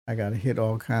I got to hit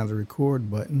all kinds of record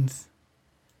buttons.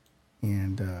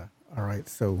 And, all right,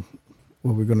 so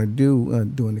what we're going to do,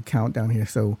 doing the countdown here.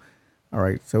 So, all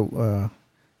right, so,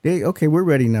 okay, we're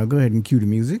ready now. Go ahead and cue the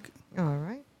music. All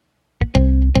right.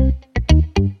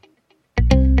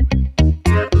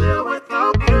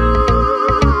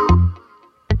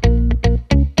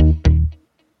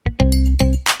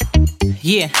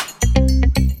 Yeah,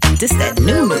 this that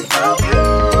new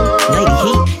Lady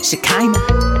Heat, Shekinah.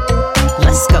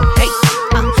 Let's go, hey.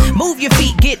 Move your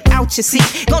feet, get out your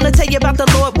seat. Gonna tell you about the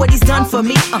Lord, what he's done for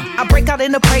me. I break out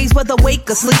in the praise whether awake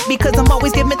or sleep, because I'm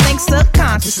always giving thanks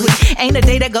subconsciously. Ain't a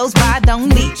day that goes by, I don't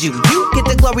need you. You get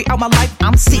the glory all my life,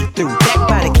 I'm see-through. Backed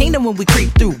by the kingdom when we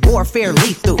creep through, warfare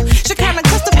lethal. Shekinah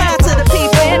testify to the people.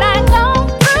 When I go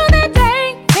through the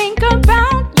day, think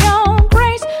about your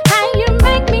grace, how you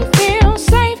make me feel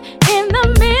safe in the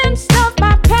midst of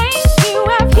my pain. You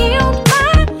have healed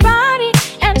my body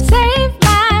and saved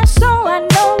my soul. I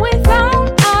know without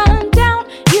a doubt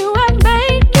you have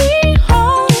made me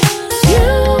whole.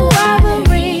 You are the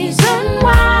reason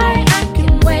why I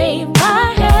can wave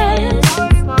my hands.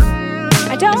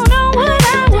 I don't know what I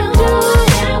will do.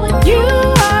 You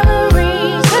are the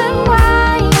reason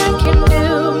why I can do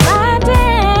my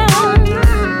dance.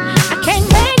 I can't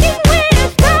make it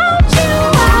without you.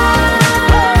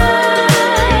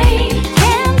 I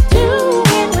can't do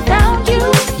it without you.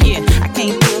 Yeah, I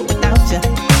can't do it without you.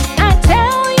 I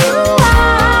tell you I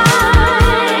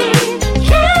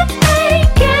can't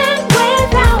make it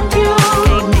without you.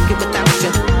 Can't make it without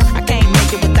you. I can't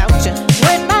make it without you.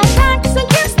 When my back's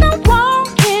against the wall,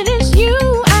 it is you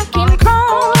I can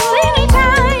call. Any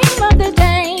time of the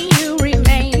day, you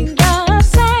remain the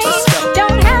same.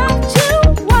 Don't have to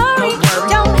worry,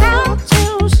 don't have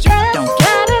to stress.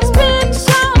 God has been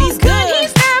so He's good.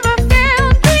 He's never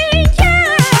failed me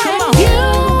yet. You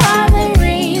are the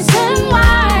reason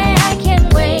why I can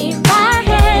wave my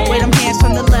hand. Wave them hands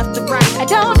from the left to right. I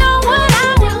don't know what I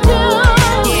will do.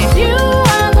 Yeah. You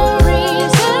are the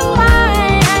reason why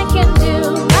I can do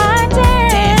my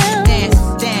dance. Dance,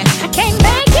 dance. I can't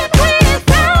make it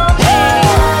without you.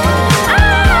 I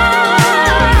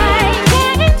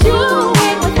can't do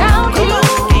it without Come you.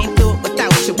 on, can't do it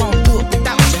without you. Won't do it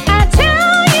without you. I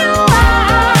tell you I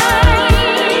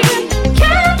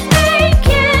can't make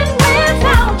it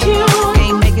without you.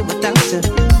 Can't make it without you.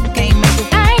 Can't make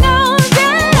it. I know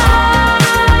that I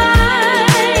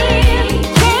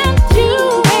can't do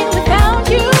it without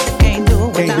you. Can't do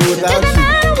it Can't do it without without you. Doesn't you.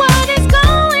 matter what is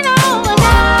going on, I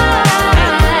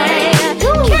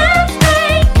can't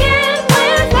make it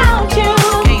without you.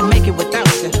 Can't make it without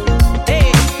you.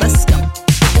 Hey, let's go.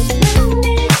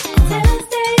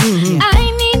 I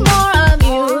need more of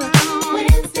you.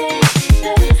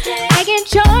 I get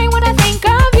joy when I think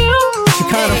of you.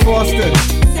 Shekinah Foster.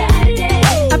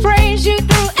 I praise you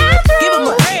through and through. Give him a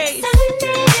praise.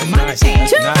 My chance.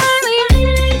 Too early.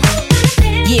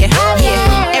 Yeah,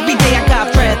 yeah. Every day I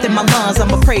got breath in my lungs.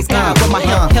 I'ma praise God where my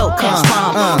help comes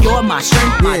from. You're my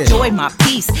strength, my Yeah. joy, my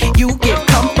peace. You give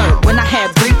comfort when I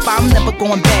have grief. I'm never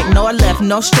going back, nor left,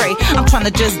 nor straight. I'm trying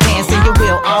to just dance in your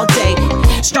will all day.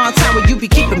 Strong tower, you be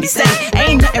keeping me safe.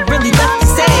 Ain't nothing really left to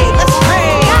say. Let's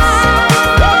praise.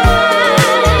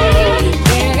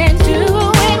 Can't do it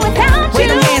without Wave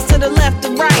you. them hands to the left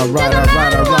and right. All right, all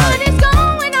right, all right. What is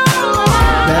going on?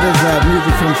 That is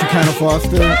music from Shekinah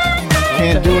Foster.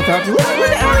 Can't do it without you. Do your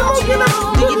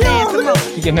dance, come on.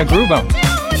 You getting a groove on.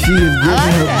 She is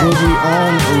getting her boogie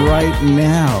on right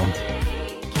now.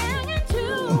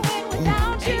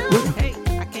 Hey,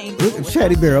 I can't do Look,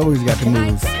 Chatty Bear always got the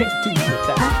moves.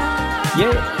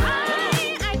 Yeah.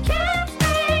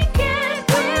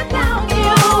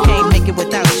 Can't make it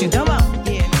without you. Come on.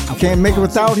 Yeah. Can't make it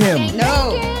without him.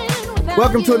 No.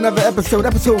 Welcome to another episode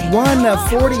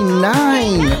 149.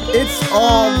 It's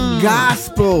all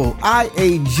gospel.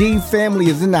 IAG family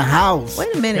is in the house.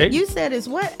 Wait a minute. Hey. You said it's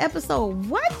what episode?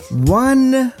 What?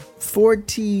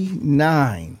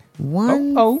 149.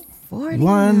 Oh.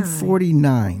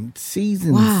 149.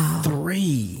 Season Wow.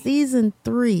 3. Season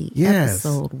 3. Yes.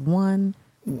 Episode 1.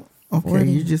 Okay,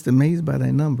 you're just amazed by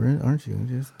that number, aren't you?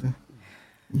 Just,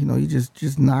 you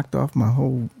just knocked off my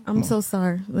whole. I'm so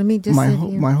sorry. Let me just my sit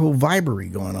whole, here. my whole vibrary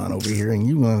going on over here, and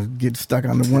you want to get stuck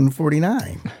on the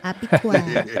 149. I'll be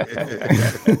quiet.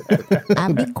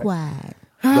 I'll be quiet.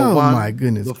 Oh one, my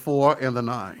goodness! The 4 and the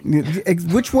 9.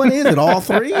 Which one is it? All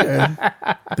three?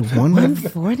 The one,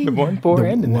 140. The 1, 4,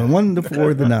 and the 9. one, the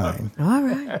 4, the 9. All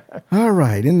right. All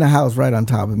right, in the house, right on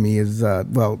top of me is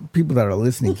people that are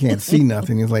listening can't see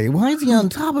nothing. It's like, why is he on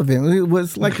top of him? It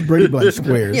was like the Brady Bunch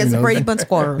squares. Yes, Brady Bunch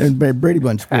squares. And Brady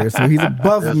Bunch squares. So he's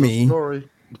above There's a me. story.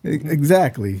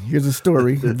 Exactly. Here's a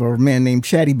story of a man named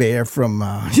Chatty Bear from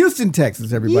Houston,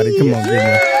 Texas. Everybody, come on, give him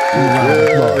a round of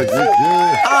applause.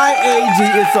 IAG,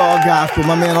 It's All Gospel.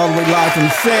 My man all the way live from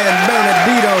San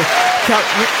Bernardino.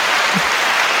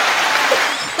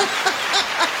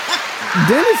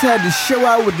 Dennis had to show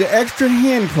out with the extra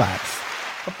hand claps.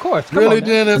 Of course. Come Really, on,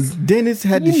 man. Dennis? Dennis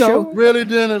had to You know. show. Really,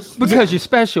 Dennis? Because you're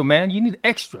special, man. You need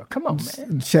extra. Come on,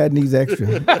 man. Chad needs extra.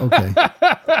 Okay.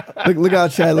 Look out,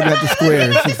 Chad. Look at the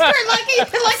squares. Like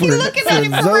he looking at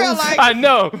him for real. Like, I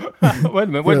know. Wait a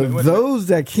minute. For those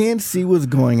that can't see what's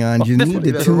going on, you need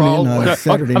to tune in on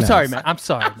Saturday night. I'm sorry, man. I'm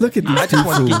sorry. Look at these I two just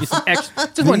want to give you fools. some extra.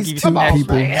 Just want to give you These some two extra.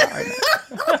 people.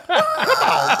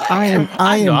 I am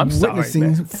I'm sorry, witnessing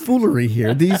man. foolery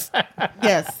here. These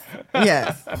yes.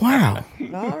 wow.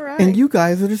 All right. And you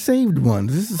guys are the saved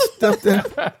ones. This is stuff that.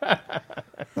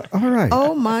 All right.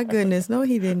 Oh my goodness! No,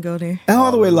 he didn't go there.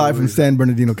 All the way live from San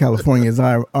Bernardino, California is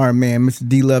our man, Mr.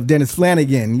 D Love, Dennis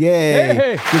Flanagan. Yay!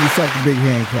 Hey. Give yourself a big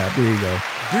hand clap. There you go.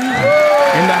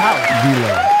 In the house.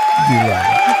 D Love.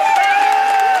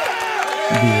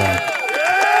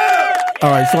 All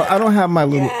right, so I don't have my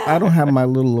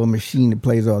little machine that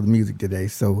plays all the music today.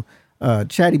 So,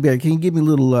 Chatty Bear, can you give me a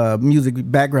little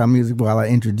background music while I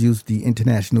introduce the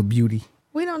international beauty?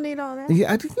 We don't need all that.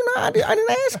 Yeah, I didn't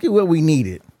ask you what we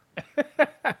needed.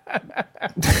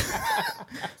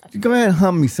 Go ahead and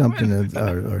hum me something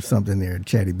or something there,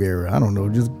 Chatty Bear. I don't know.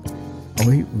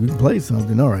 We can play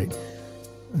something. All right.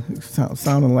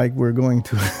 Sounding like we're going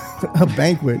to a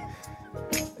banquet.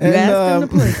 You asked him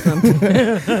to play something.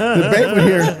 The banquet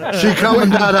here. She coming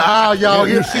down the aisle, y'all.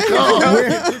 Here she comes.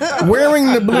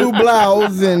 Wearing the blue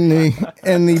blouse and the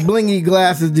blingy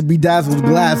glasses, the bedazzled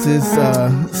glasses,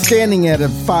 standing at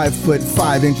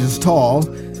 5'5" tall.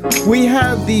 We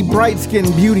have the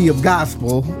bright-skinned beauty of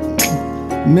gospel,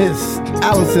 Miss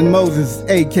Allison Moses,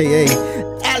 a.k.a.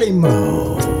 Allie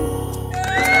Mo.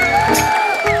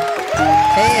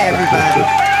 Hey, everybody.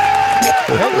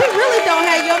 We really don't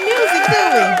have your music,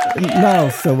 do we? No,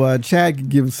 so Chad could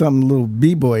give something a little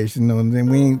b-boyish, you know, and then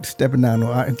we ain't stepping down.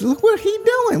 Look what he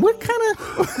doing. What kind of...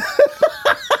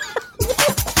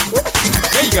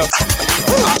 There you go.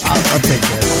 I'll take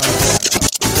that.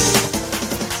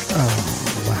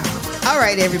 All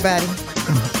right, everybody.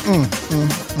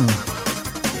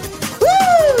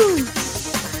 Woo!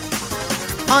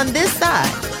 On this side,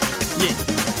 Yeah.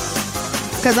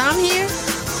 because I'm here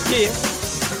Yeah.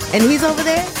 and he's over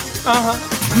there, Uh-huh.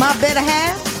 my better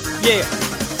half, Yeah.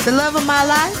 the love of my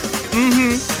life,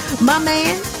 my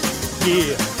man,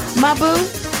 Yeah. my boo,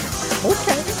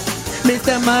 Okay.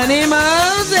 Mr. Money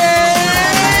Moses.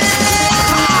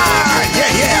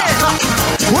 Yeah.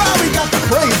 Well, we got the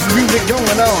praise music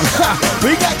going on.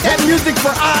 We got that music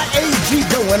for IAG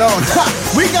going on.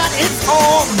 We got It's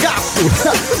All Gospel.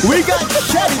 We got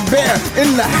Chatty Bear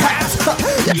in the house.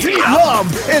 D-Love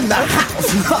in the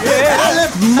house.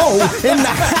 Alec Mo in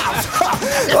the house.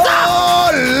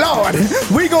 Oh, Lord.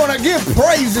 We're going to give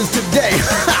praises today.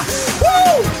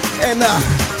 Woo! And,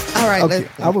 All right, okay,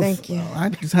 thank you. I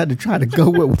just had to try to go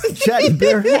with what Chatty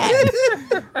Bear had.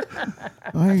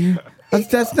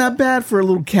 That's not bad for a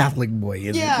little Catholic boy,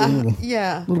 is it? A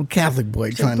little Catholic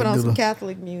boy trying Put to on do some the...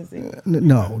 Catholic music.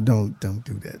 No, don't do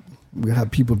that. We have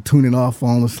people tuning off,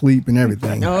 falling asleep, and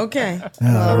everything. Okay.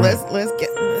 All right.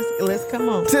 Let's come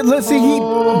on. Let's see. All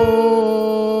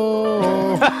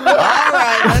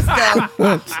right, let's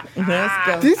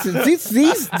go.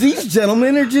 These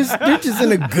gentlemen they're just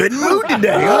in a good mood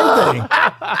today, aren't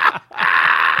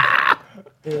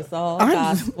they? It's all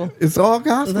gospel. It's all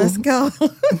gospel. Let's go.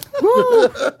 Woo.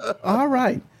 All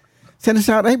right. Send a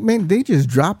shout. Hey, man, they just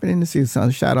dropping in to see us.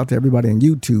 Shout out to everybody on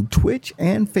YouTube, Twitch,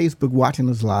 and Facebook watching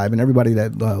us live, and everybody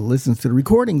that listens to the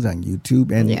recordings on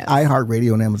YouTube and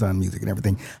iHeartRadio and Amazon Music and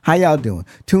everything. How y'all doing?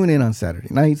 Tune in on Saturday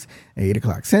nights, 8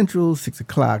 o'clock Central, 6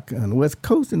 o'clock on the West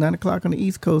Coast, and 9 o'clock on the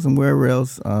East Coast, and wherever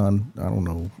else on, I don't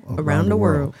know, around the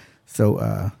world.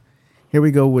 So here we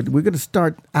go. We're going to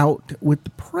start out with the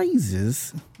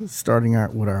praises, starting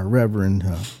out with our Reverend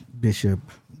Bishop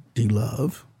D.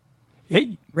 Love.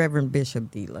 Hey. Reverend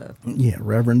Bishop D. Love. Yeah,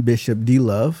 Reverend Bishop D.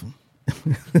 Love.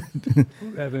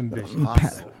 Reverend Bishop.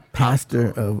 Pastor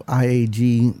of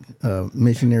IAG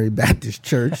Missionary Baptist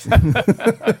Church.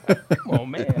 Oh,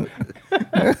 man.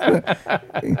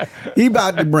 He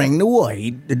about to bring the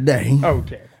weight today.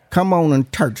 Okay. Come on and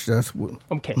touch us with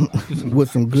some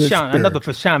good spirit. Another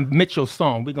for Sean Mitchell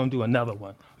song. We're going to do another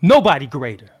one. Nobody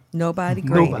greater. Nobody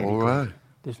greater. All right.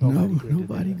 There's nobody greater.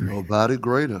 Nobody greater. Nobody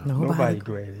greater. Nobody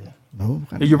greater.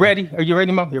 Nobody. Are you ready? Are you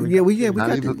ready, Mo? Here we go. We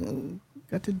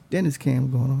got the Dennis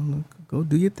cam going on. Go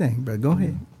do your thing, bro. Go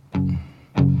ahead.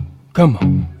 Come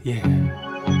on. Yeah.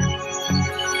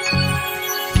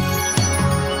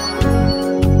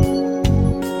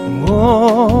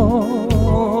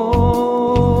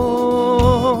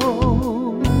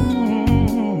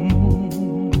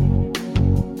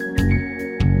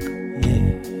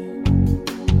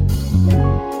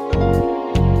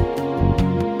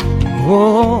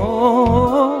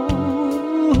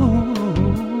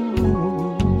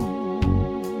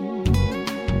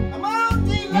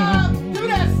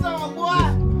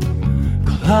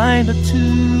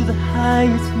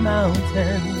 highest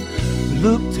mountain.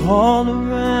 Looked all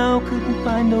around, couldn't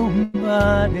find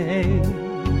nobody.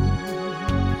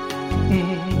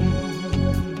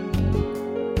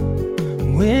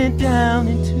 Went down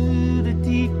into the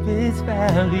deepest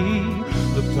valley.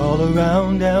 Looked all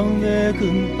around down there,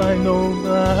 couldn't find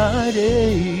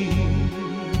nobody.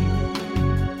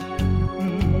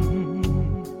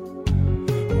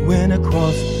 Went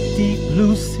across the deep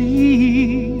blue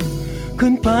sea,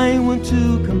 couldn't find one to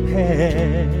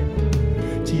compare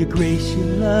to your grace, your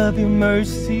love, your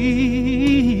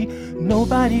mercy.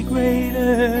 Nobody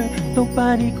greater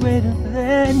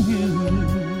than you.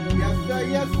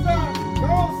 Yes, sir.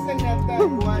 Go sing that thing,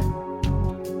 boy.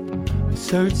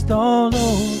 Searched all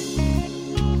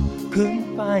over, couldn't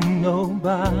find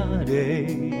nobody.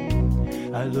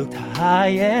 I looked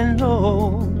high and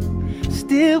low,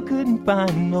 still couldn't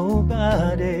find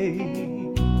nobody.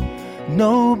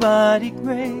 Nobody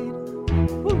great,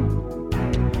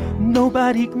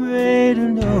 nobody greater,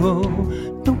 no,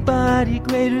 nobody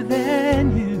greater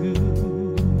than you.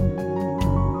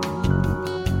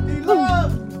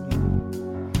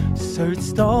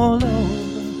 Searched all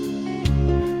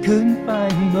over, couldn't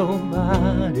find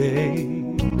nobody.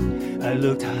 I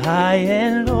looked high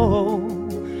and low,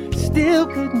 still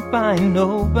couldn't find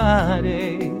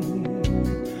nobody.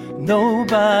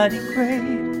 Nobody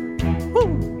great,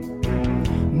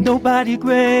 nobody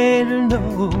greater,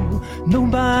 no,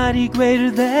 nobody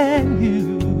greater than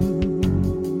you.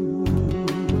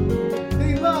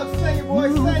 D-Love, sing it, boy,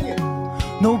 sing it.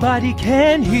 Nobody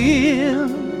can heal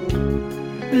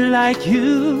like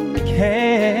you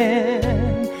can.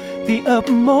 The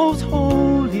utmost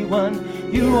holy one,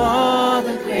 you are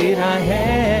the great I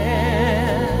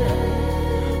am.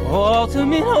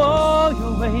 Ultimate all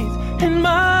your ways, and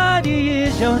mighty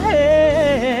is your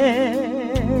hand.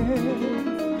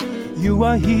 You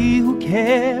are he who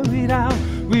carried out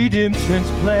redemption's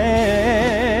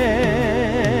plan.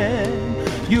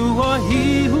 You are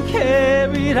he who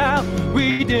carried out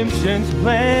redemption's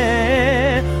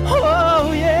plan.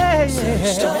 Oh yeah,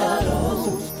 yeah.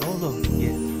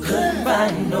 Couldn't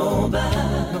find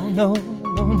nobody. No.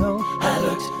 I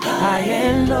looked high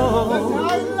and low,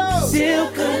 still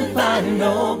couldn't find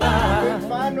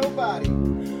nobody.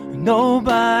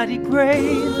 Nobody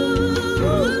greater,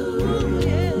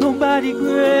 nobody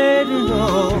greater,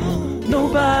 no,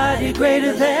 nobody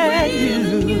greater than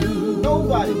you.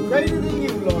 Nobody greater than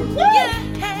you, Lord.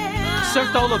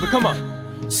 Searched all over, come on.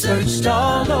 Searched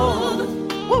all over,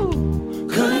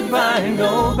 couldn't find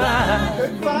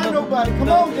nobody. Come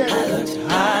on, Daddy. I looked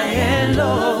high and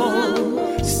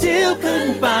low, still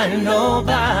couldn't find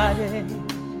nobody.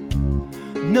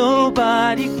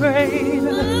 Nobody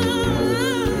greater,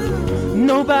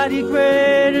 nobody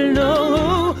greater,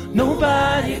 no,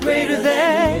 nobody greater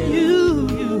than you.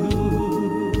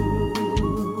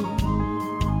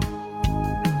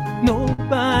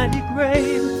 Nobody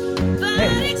greater,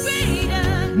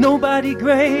 nobody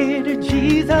greater,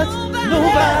 Jesus.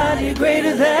 Nobody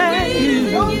greater than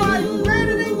you. Nobody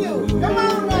greater than you. Come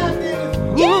on now,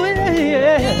 Daddy. Ooh,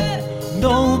 yeah.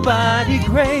 Nobody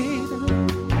greater,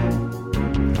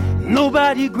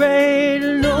 nobody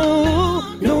greater, no,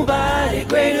 nobody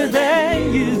greater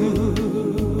than you.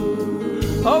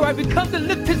 All right, we come to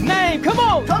lift his name. Come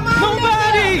on.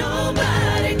 Nobody.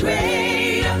 Nobody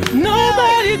greater.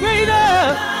 Nobody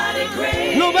greater.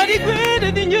 Nobody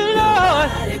greater than you, Lord.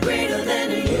 Nobody greater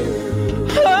than you.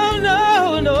 Oh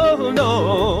no.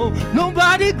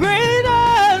 Nobody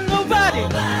greater. Nobody.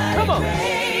 Come on.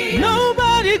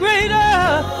 Nobody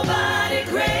greater.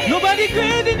 Nobody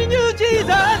greater than you,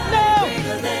 Jesus.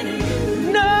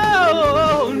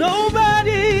 No,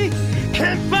 nobody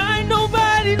can find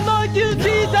nobody like you,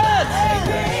 Jesus.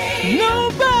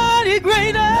 Nobody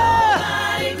greater.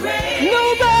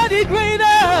 Nobody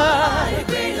greater.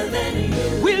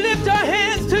 We lift our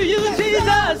hands to you,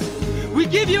 Jesus. We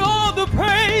give you all the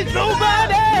praise.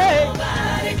 Nobody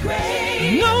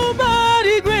greater.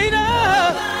 Nobody greater.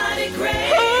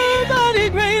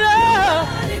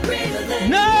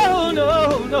 No.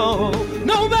 Nobody.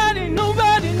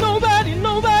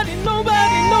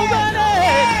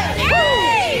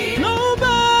 Woo!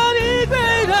 Nobody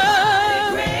greater.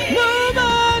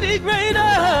 Nobody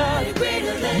greater.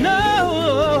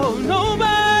 No,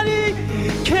 nobody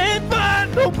can't find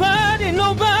nobody,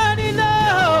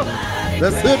 no.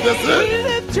 That's it. We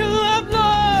lift you up,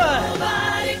 Lord.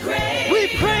 We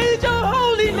praise your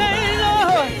holy name,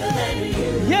 Lord.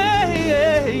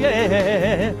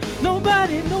 Yeah.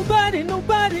 Nobody.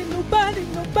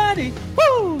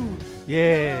 Woo!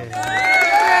 Yeah.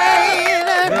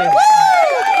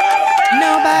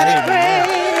 Nobody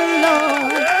greater,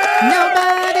 Lord.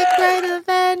 Nobody greater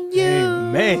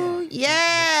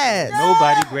Yes.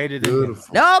 Nobody greater than him.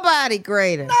 Beautiful. Nobody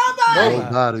greater.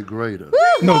 Nobody greater.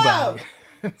 Nobody.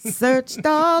 Searched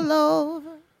all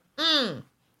over.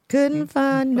 Couldn't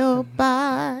find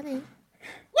nobody.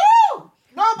 Woo!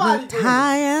 Nobody. Looked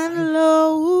high and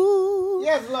low.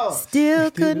 Yes, Lord.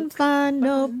 Still couldn't find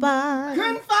nobody.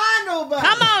 Couldn't find nobody.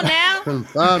 Come on now. Couldn't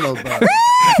find nobody.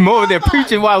 Mo over there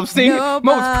preaching while I was singing. Mo was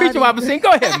Nobody. preaching while I was singing.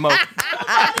 Go ahead, Mo. Go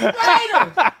ahead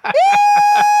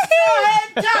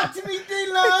and talk to me,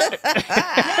 D-Lord.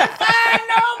 Couldn't find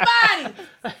nobody.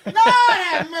 Lord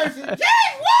have mercy.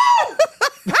 Gee,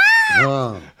 woo!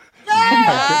 Wow.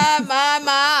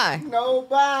 My.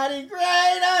 Nobody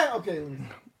greater. Okay.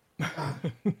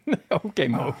 Okay,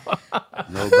 Mo.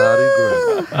 Nobody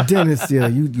greater. Dennis,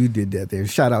 you did that there.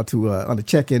 Shout out to on the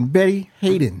check-in, Betty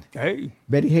Hayden. Hey.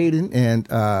 Betty Hayden and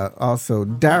also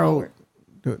Daryl.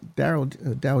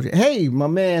 Hey, my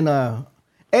man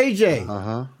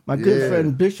AJ. My good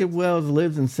friend Bishop Wells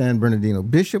lives in San Bernardino.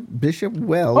 Bishop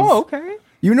Wells. Oh, okay.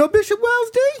 You know Bishop Wells,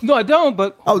 D? No, I don't,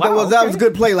 but That was a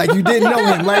good play. Like you didn't know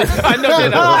him, right? I know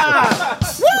that.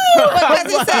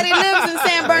 Because he said he lives in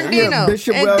San Bernardino. Yeah,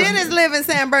 Bishop and Wells. Dennis lives in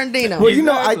San Bernardino. Well, you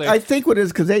know, Exactly. I think what it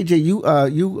is because AJ,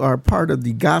 you are part of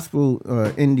the Gospel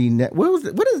Indie Net. What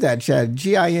is that, Chad?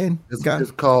 GIN?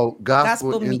 It's called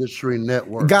Gospel Gospel Industry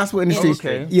Network. Gospel Industry.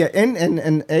 Okay. Yeah, and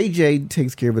AJ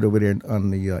takes care of it over there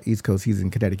on the East Coast. He's in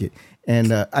Connecticut,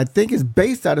 and I think it's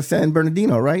based out of San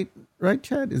Bernardino, right? Right,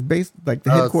 Chad? It's based like the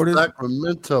headquarters.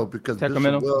 Sacramento, because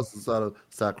Sacramento? Bishop Wells is out of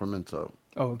Sacramento.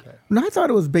 Oh, okay. No, I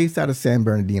thought it was based out of San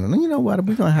Bernardino. You know what?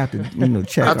 We're gonna have to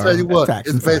check. I'll tell you what, facts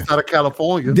it's and based facts. out of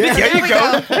California. Yeah, There you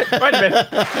go. Wait a minute.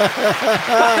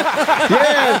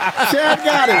 yeah, Chad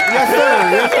got it. Yes,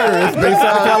 sir. It's based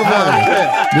out of California.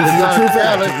 This is a true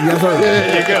fact. Yes, sir.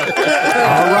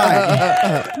 All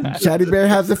right. Chatty Bear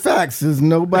has the facts. There's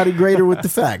nobody greater with the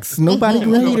facts. Nobody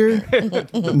greater.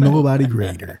 Nobody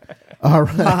greater. All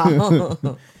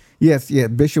right. Yes, yeah.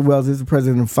 Bishop Wells is the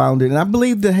president and founder, and I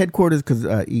believe the headquarters, because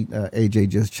AJ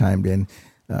just chimed in.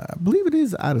 I believe it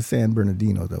is out of San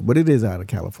Bernardino, though, but it is out of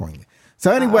California.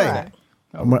 So anyway,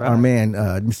 our man,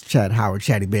 Mr. Chad Howard,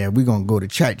 Chatty Bear, we're gonna go to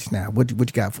church now. What you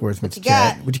got for us, Mr.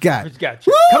 Chad? What you got? What you got?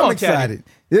 Woo, Come on, I'm excited.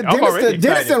 Chatty. I'm already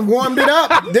Dennis excited. done warmed it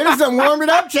up. Dennis done warmed it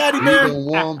up, Chatty He Bear. done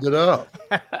warmed it up.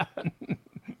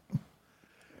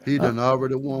 He done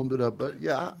already warmed it up. But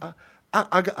yeah,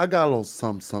 I got a little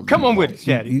something. Come on with it,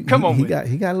 Chatty. Come on with it.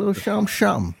 He got a little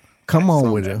shum. Come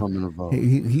on with it. Something involved.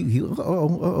 He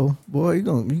boy, you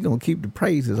gonna keep the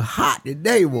praises hot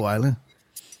today, boy.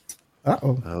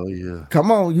 Oh yeah.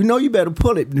 Come on, you better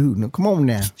pull it, dude. Now, come on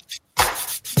now.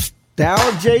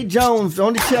 Dow J. Jones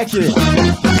on the check-in.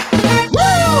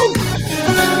 Woo!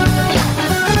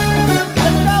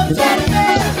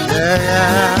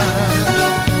 Yeah.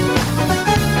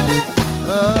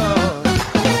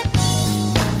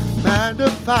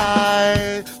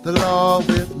 Magnify the Lord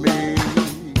with me.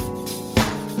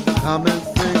 Come and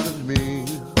sing with me.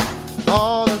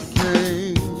 All the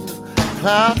sing.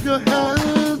 Clap your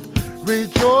hands.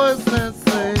 Rejoice and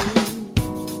sing.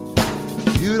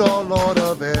 You the Lord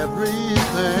of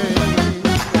everything.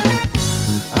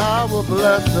 I will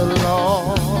bless the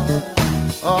Lord.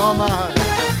 Oh my.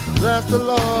 Bless the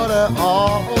Lord at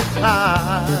all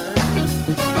times.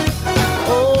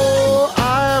 Oh,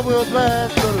 I will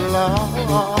bless the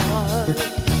Lord.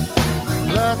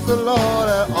 Bless the Lord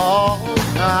at all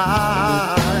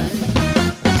times.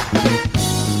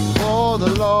 For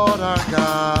the Lord our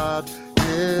God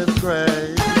is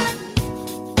great.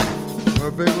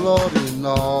 Perfect Lord in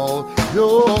all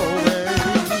your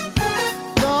ways.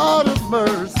 God of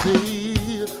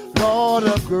mercy, Lord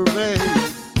of grace.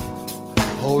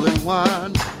 Holy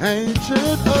One,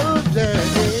 Ancient of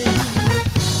Days.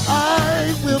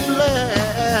 I will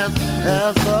bless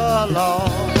as the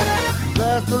Lord.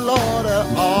 Bless the Lord at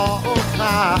all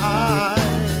times.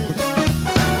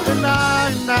 And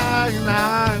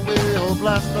I will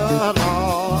bless the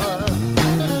Lord.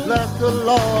 Bless the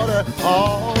Lord at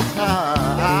all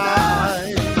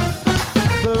times.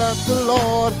 Bless the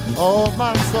Lord, oh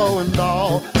my soul and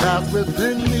all that's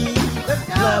within me.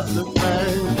 Bless His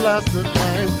name, bless His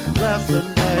name, bless His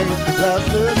name, bless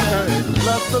His name.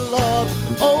 Bless the Lord,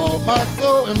 oh my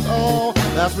soul and all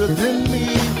that's within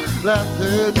me. Bless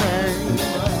His name.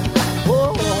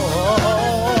 Oh,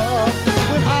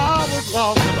 when I was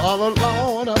lost and all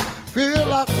alone, feel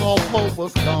like all hope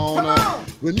was gone.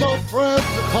 With no friends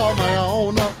to call my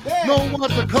own, no one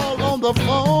to call on the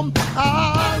phone,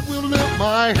 I will lift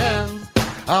my hands.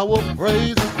 I will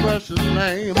praise His precious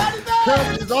name.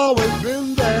 Cause He's always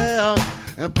been there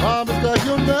and promised that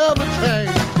He'll never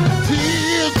change.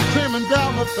 Tears streaming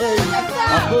down my face.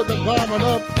 I put the garment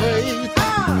of praise.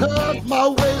 Cause my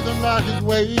ways are not his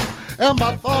ways, and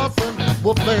my thoughts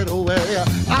will fade away.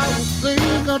 I will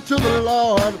sing unto the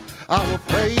Lord. I will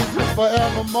praise him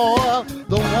forevermore.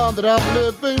 The one that I'm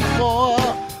living for.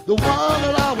 The one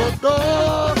that I will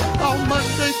adore. On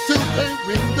Monday, Tuesday,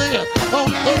 Wednesday, on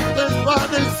Thursday,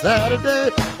 Friday,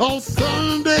 Saturday, on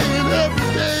Sunday, and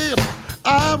every day,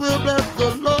 I will bless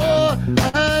the Lord.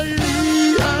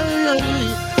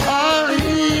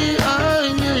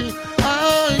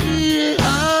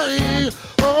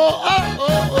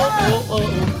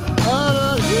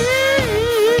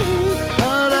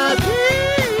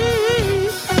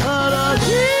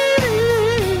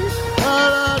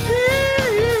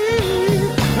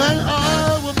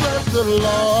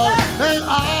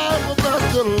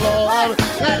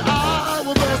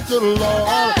 The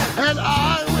Lord, and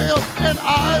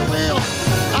I will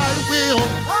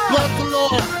bless the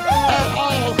Lord at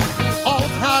all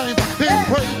times. His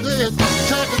praises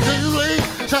shall continually,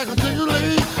 shall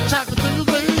continually, shall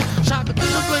continually, shall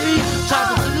continually, shall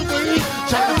continually,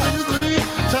 shall continually,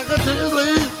 shall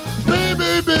continually,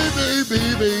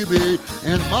 be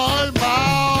in my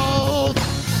mouth.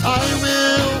 I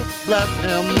will bless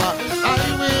him. I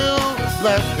will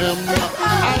bless him.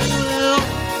 I will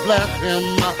bless him.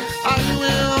 I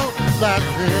will bless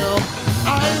him. I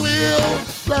will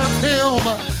bless him.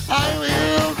 I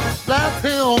will bless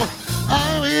him. I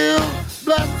will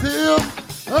bless him.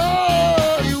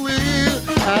 Oh, you will.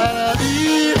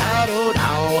 Ha-da-dee,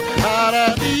 ha-do-dow.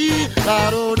 Ha-da-dee,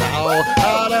 ha-do-dow.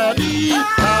 Ha-da-dee,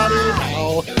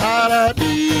 ha-do-dow.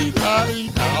 Ha-da-dee,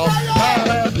 ha-do-dow.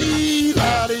 Ha-da-dee,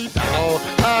 ha-do-dow.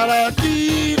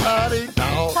 Ha-da-dee,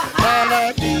 ha-do-dow.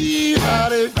 Ha-da-dee,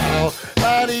 ha-do-dow.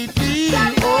 Ha-dee-dee,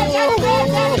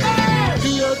 oh,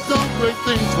 he has done great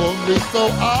things for me, so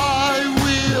I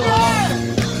will.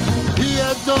 He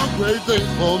has done great things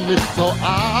for me, so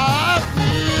I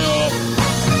will.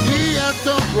 He has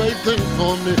done great things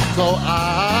for me, so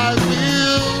I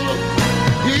will.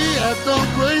 He has done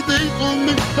great things for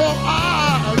me, so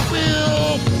I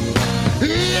will.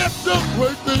 He has done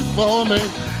great things for me.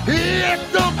 He has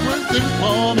done great things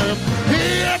for me.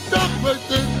 He has done great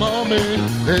things for me.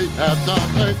 He has done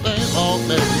great things for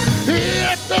me. He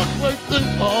has done great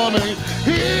things for me.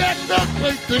 He has done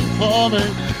great things for me.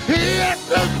 He has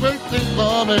done great things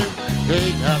for me.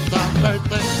 He has done great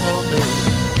things for me.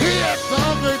 He has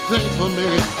done great things for me.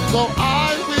 So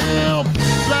I will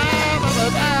bless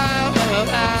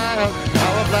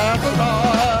the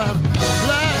Lord.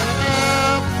 Bless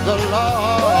the Lord.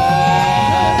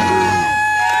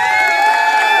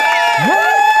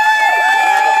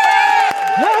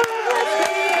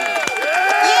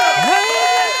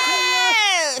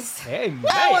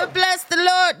 I will bless the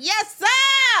Lord. Yes, sir.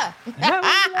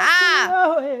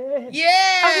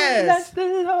 Yes. Bless the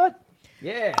Lord.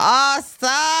 Yeah.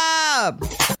 Awesome.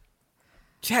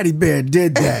 Chatty Bear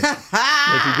did that.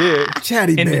 Yes, he did.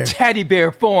 Chatty In Bear. the Chatty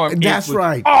Bear form. That's it was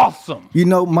right. Awesome. You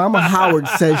know, Mama Howard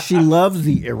says she loves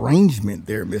the arrangement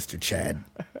there, Mr. Chad.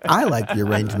 I like the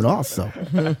arrangement also.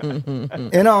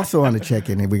 And also on the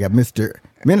check-in, we got Minister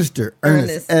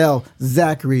Ernest L.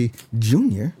 Zachary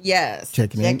Jr. Yes.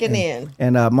 Checking in.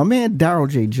 And my man Darryl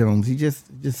J. Jones, he just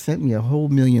sent me a whole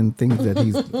million things that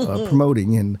he's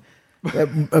promoting. And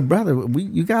brother,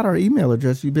 you got our email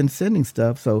address. You've been sending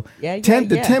stuff. So the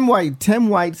Tim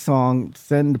White song,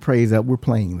 Send the Praise Up, we're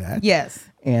playing that. Yes.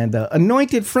 And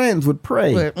Anointed Friends would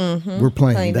pray. We're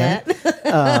playing that.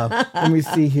 Let me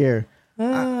see here.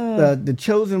 The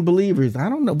Chosen Believers. I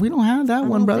don't know. We don't have that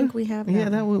one, brother. I don't think we have that. Yeah,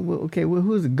 that one. Okay, well,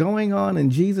 who's it? Going On in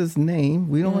Jesus' Name?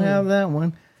 We don't have that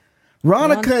one.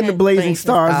 Ronica and the Blazing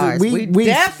Stars. We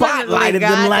spotlighted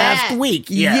them last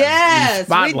week. Yes,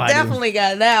 we definitely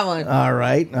got that one. All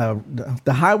right.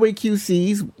 The Highway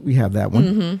QCs. We have that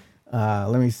one.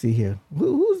 Let me see here.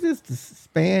 Who's this? The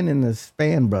Span and the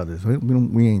Span Brothers.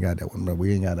 We ain't got that one, bro.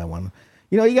 We ain't got that one.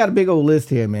 You know, you got a big old list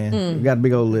here, man. You got a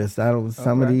big old list.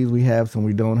 Some of these we have, some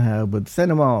we don't have, but send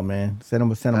them all, man. Send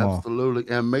them all. Absolutely.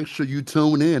 And make sure you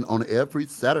tune in on every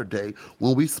Saturday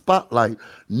when we spotlight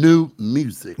new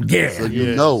music. Yeah. So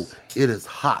you know it is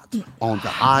hot on the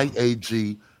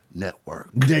IAG network.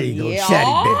 There you go,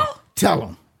 Chatty Bear.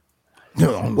 Tell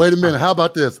them. Wait a minute. How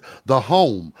about this? The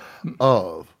home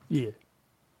of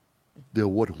the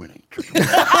award-winning.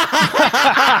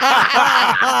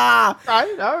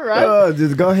 All right.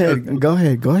 Just go ahead.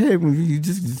 You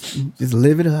just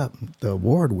live it up. The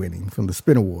award-winning from the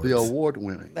Spin Awards. The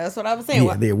award-winning. That's what I was saying.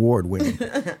 Yeah, the award-winning.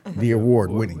 The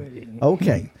award-winning.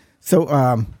 Okay. So,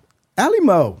 Allie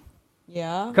Moe.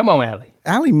 Yeah. Come on, Allie.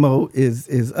 Allie Moe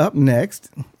is up next,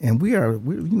 and we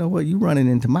you know what, you running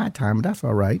into my time, but that's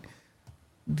all right.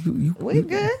 We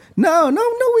good? No.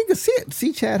 We can see it.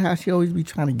 See, Chad, how she always be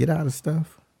trying to get out of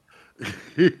stuff.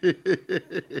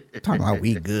 Talking about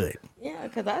we good. Yeah,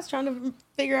 because I was trying to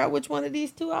figure out which one of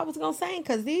these two I was gonna sing,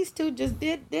 because these two just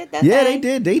did that. Yeah, thing.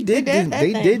 they did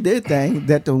their thing.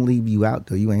 That don't leave you out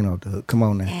though. You ain't off the hook. Come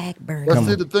on now. Well,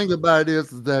 see, the thing about it is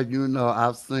that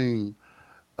I've seen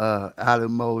Ali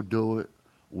Moe do it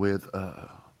with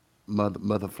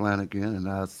Mother Flanagan, and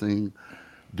I've seen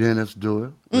Dennis do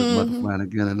it with Mother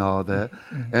Flanagan and all that,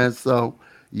 and so.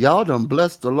 Y'all done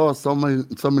blessed the Lord so many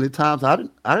times. I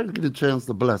didn't get a chance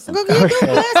to bless him. You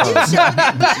showed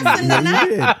blessing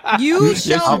tonight. You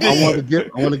showed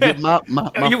I want to get my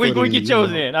We get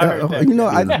yours in. I heard that.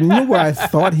 I knew where I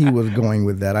thought he was going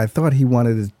with that. I thought he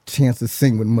wanted a chance to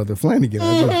sing with Mother Flanagan.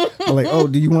 I was like, oh,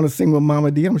 do you want to sing with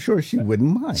Mama D? I'm sure she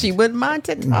wouldn't mind. She wouldn't mind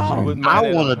to talk. I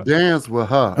want to dance with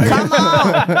her. Come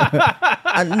on.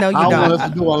 No, you don't. I want us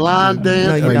to do a line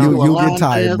dance. No, you'll get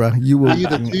tired, bro. You will.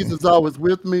 Either Jesus always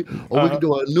with me, or we can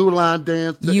do a new line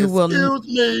dance. You will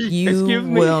Excuse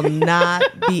me. not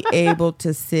be able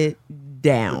to sit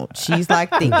down. She's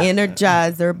like the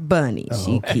Energizer Bunny.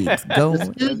 She keeps going.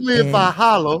 Excuse me if I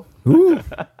holler.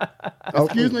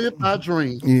 Excuse me if I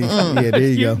dream. Yeah, there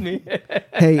you go. Me.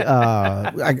 Hey,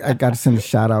 I got to send a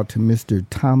shout out to Mr.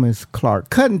 Thomas Clark.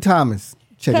 Cousin Thomas.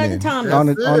 Checking in. Thomas. On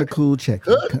a cool check.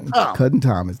 Cousin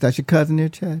Thomas. That's your cousin there,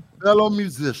 Chad? Fellow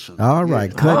musician. All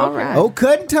right. All right. Oh,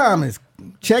 Cousin Thomas.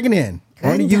 Checking in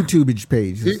on the YouTube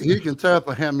page. He can tear up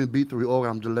a Hammond B3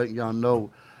 organ. I'm just letting y'all know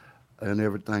and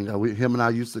everything. Him and I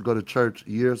used to go to church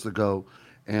years ago.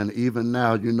 And even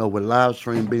now, with live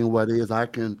stream being what it is, I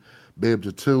can be able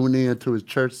to tune in to his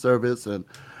church service and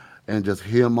just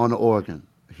hear him on the organ.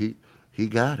 He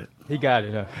got it. He got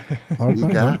it. He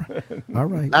got it. All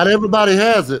right. Not everybody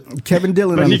has it. Kevin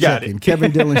Dillon on the check-in.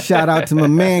 Kevin Dillon, shout out to my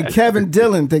man Kevin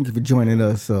Dillon. Thank you for joining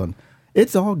us on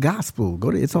It's All Gospel.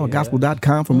 Go to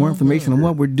itsallgospel.com for more information on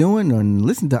what we're doing, and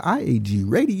listen to IAG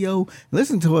Radio.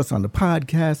 Listen to us on the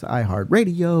podcast,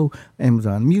 iHeartRadio,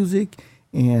 Amazon Music,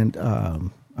 and I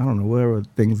don't know whatever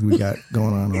things we got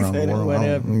going on around the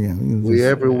world. We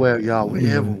everywhere, y'all. We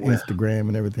everywhere. Instagram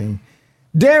and everything.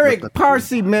 Derek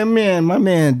Parsley, my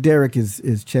man Derek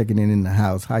is checking in the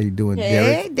house. How you doing,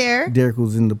 Derek? Hey, Derek. Derek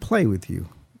was in the play with you.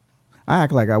 I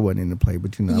act like I wasn't in the play,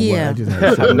 but I just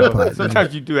had I know.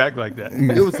 Sometimes you do act like that.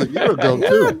 It was a year ago,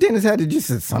 too. Dennis had to just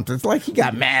say something. It's like he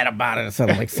got mad about it or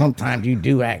something. Like, sometimes you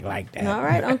do act like that. All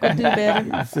right, Uncle Do Better.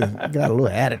 Got a little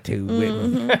attitude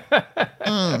with him.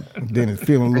 Dennis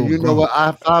feeling a little. And you know what?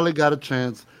 I finally got a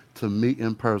chance to meet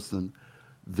in person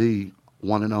the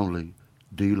one and only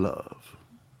D Love.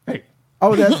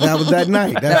 Oh, that was that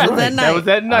night. That's right. That was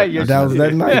that night. Yes, that was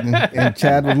that night. And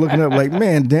Chad was looking up like,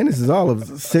 man, Dennis is all of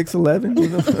 6'11".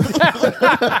 Dennis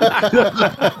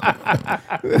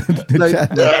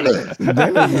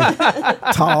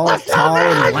is tall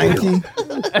and lanky.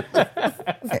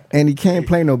 And he can't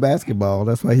play no basketball.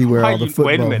 That's why he wear all the football.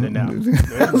 Wait a minute now.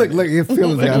 Look, his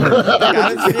feelings got hurt.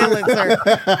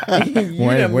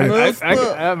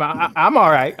 I'm all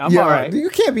right. I'm all right.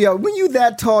 You can't be when you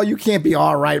that tall. You can't be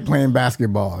all right playing basketball.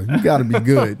 You got to be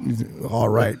good. All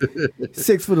right,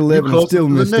 6'11" and still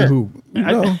Mr. Hoop.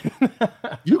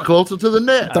 You closer to the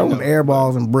net. Throwing air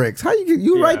balls and bricks. How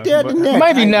you right there at the net?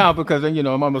 Maybe now because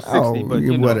I'm almost 60. But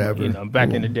whatever. Back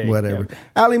in the day. Whatever.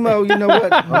 Ali Moe, you know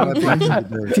what?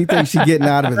 She thinks she's getting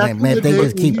out of it. Man, they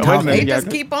just keep talking. They just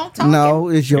keep on talking. No,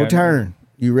 it's your turn.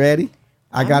 You ready?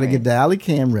 I got to get the alley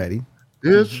cam ready.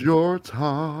 It's your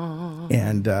time.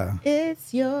 And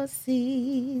it's your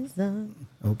season.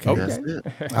 Okay. That's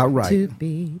it. All right. To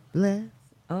be blessed.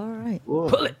 All right.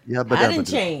 Pull it. Yeah, but I didn't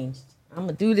change. I'm going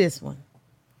to do this one.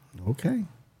 Okay.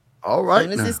 All right.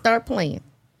 As soon as it start playing.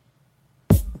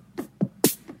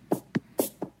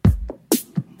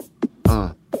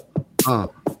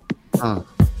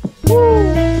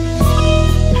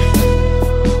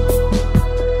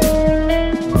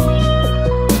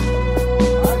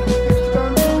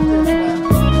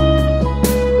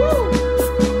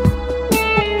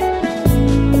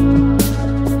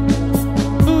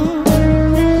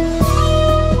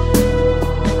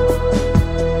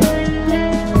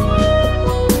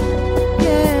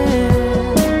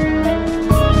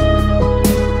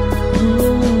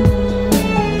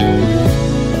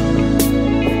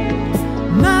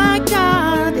 My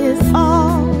God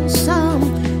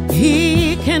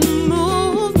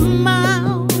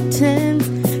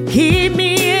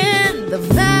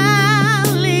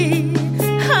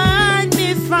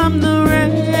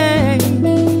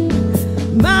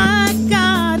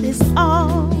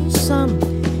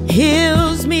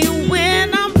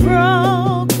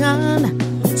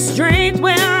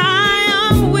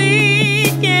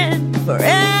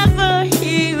forever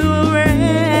He will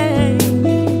reign.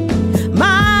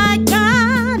 My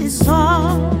God is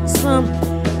awesome.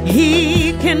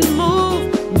 He can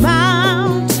move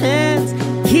mountains,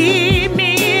 keep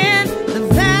me in the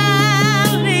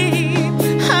valley,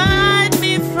 hide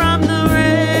me from the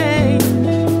rain.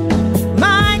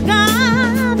 My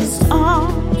God is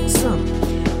awesome.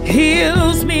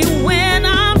 Heals me when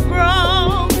I'm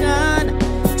broken,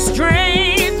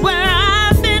 strength where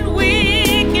I've been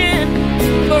weakened.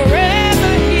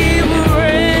 Forever He will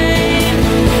reign.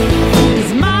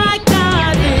 'Cause my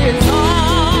God is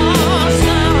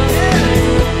awesome.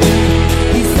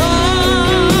 He's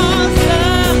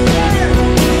awesome.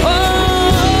 Awesome.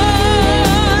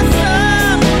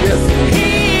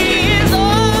 He is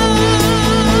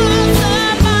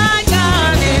awesome. My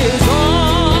God is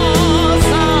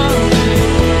awesome.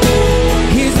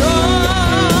 He's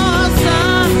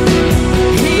awesome.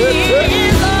 He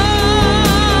is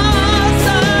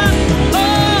awesome.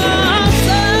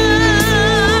 Awesome.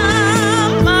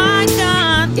 My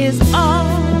God is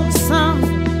awesome.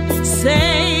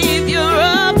 Savior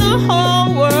of the whole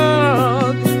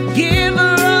world,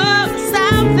 giver of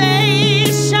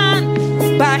salvation.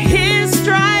 By His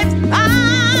stripes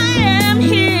I am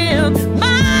healed.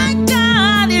 My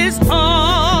God is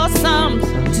awesome.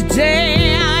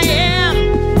 Today I am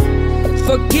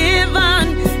forgiven.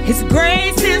 His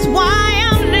grace is why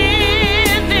I'm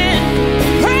living.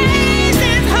 Praise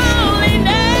His holy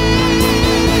name.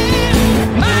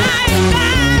 My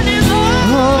God is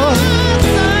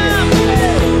awesome.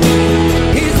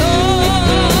 He's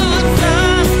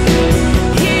awesome.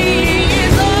 He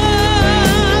is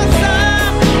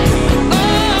awesome.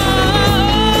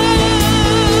 Awesome.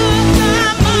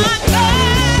 My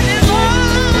God is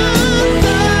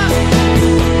awesome.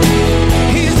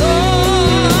 He's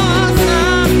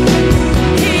awesome.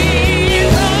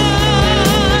 He's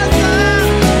awesome.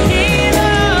 He's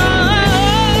awesome.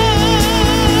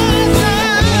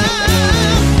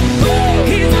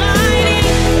 He's mighty.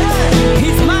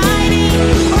 He's mighty.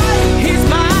 He's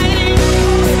mighty.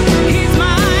 He's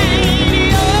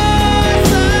mighty.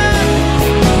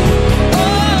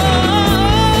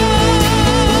 Awesome.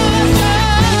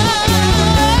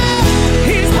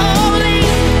 He's holy.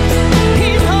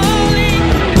 He's holy.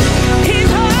 He's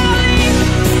holy.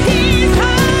 He's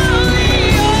holy.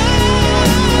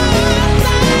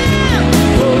 Awesome.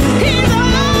 He's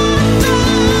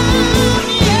awesome.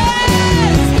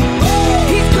 Yes.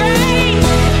 He's great.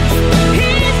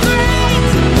 He's great.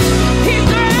 He's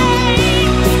great.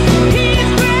 He's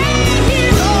great.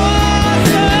 He's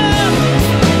awesome.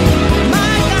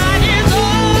 My God is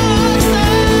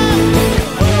awesome.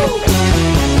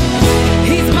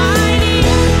 He's mighty.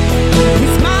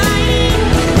 He's mighty.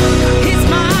 He's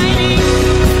mighty.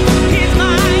 He's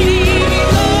mighty.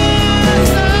 He's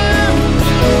awesome.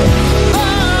 Awesome.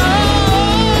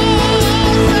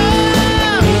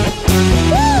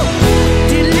 Woo!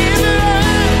 Deliverer.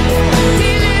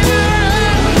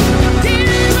 Deliverer.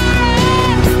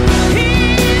 Deliverer.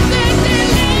 He's a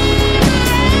deliverer.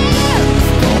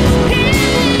 He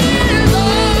is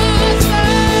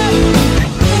awesome.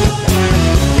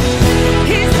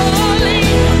 He's holy.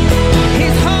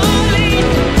 He's holy.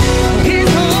 He's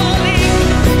holy.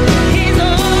 He's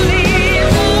holy.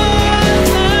 He's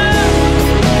awesome.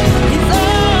 He's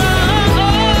awesome.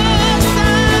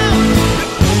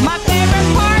 My favorite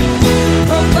part,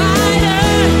 provider.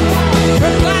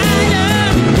 Provider.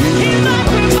 He's my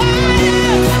provider.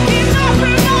 He's my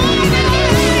provider.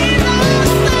 He's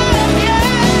awesome.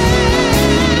 Yeah.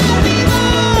 He's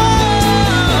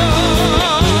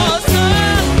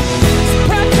awesome.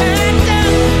 Protector.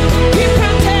 He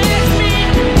protects me.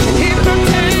 He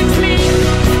protects me.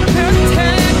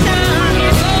 Protector.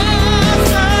 He's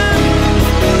awesome.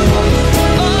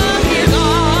 Oh, He's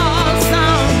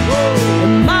awesome.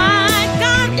 My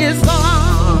God is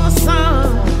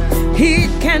awesome. He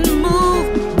can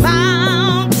move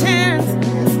mountains,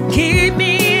 keep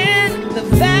me in the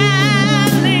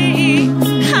valley,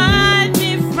 hide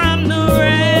me from the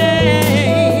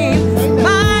rain.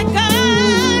 My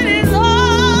God is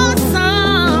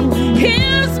awesome.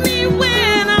 Heals me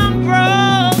when I'm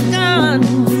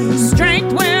broken,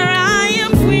 strength where I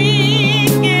am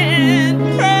weak, and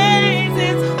praise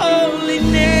His holy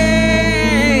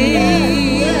name.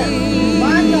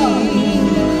 My God.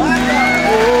 My God.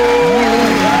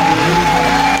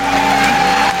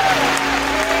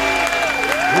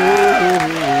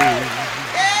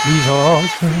 He's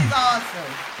awesome.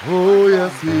 Oh,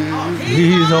 yes, He is.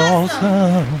 He's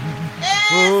awesome.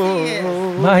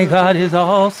 My God is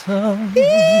awesome.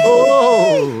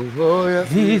 Oh, yes,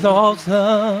 He He's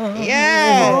awesome.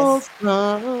 Yes.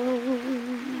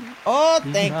 awesome. Oh,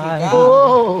 thank you, God.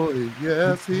 Oh,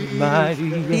 yes, he's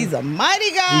mighty. He's a mighty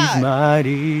He's God.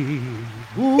 mighty.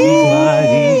 He's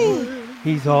mighty.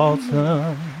 He's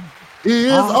awesome. He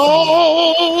is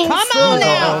awesome. Come on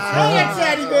now. Sing it,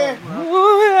 Chatty Bear.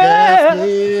 Ooh, Yes, yeah.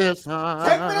 he is.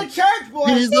 Take me to church, boy.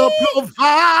 He's a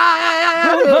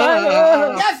provider.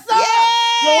 Yes, sir.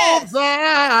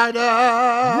 Provider.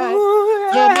 Ooh,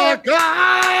 Oh, my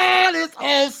God is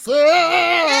awesome.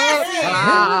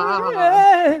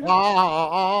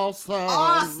 Awesome.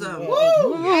 Awesome.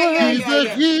 He's a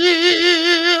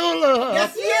healer.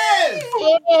 Yes, he is.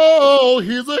 Oh,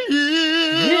 he's a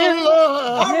healer.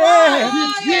 All right.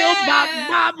 He healed my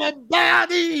mama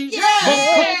body from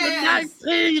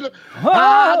COVID-19. I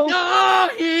Oh, know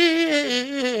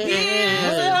he He's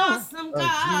is an awesome a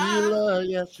God. healer.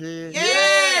 Yes, he is.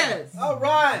 Yes. All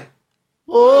right.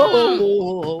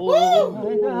 Oh,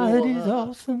 my God is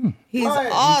awesome. He's Right. He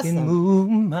can awesome. move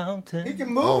He mountains. can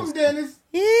move him, Dennis.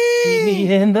 Keep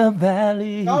me in the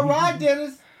valley. All right,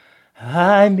 Dennis.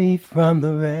 Hide me from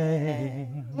the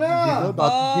rain. you know Yeah.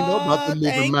 about the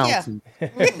moving thank mountains.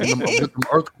 With them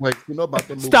earthquakes. You know about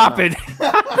the moving Stop mountains. it.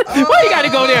 Why you got to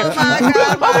go there? Oh, my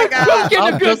God. My Let's God. get a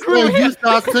I'm good just crew saying, here. you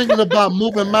start singing about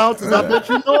moving mountains. I bet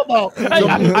you know about the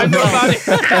moving I know about mountains.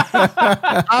 it. I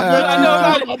bet you know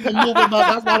about about the moving mountains.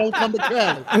 That's why I don't come to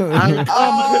Cali. I ain't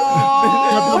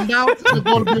coming. The mountains are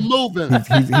going to be moving.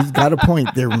 He's got a point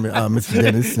there, Mr.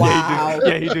 Dennis. Wow.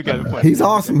 Yeah, he do got a point. He's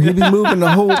awesome. He be moving the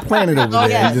whole planet over there.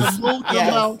 Yes. He just, Move the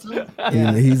Yes.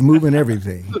 mountain. he's moving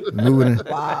everything. Moving.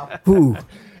 Wow. Whew.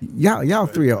 Y'all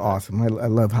three are awesome. I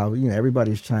love how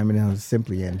everybody's chiming in.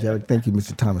 Simply angelic. Thank you,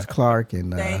 Mr. Thomas Clark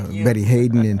and Thank you. Betty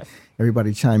Hayden and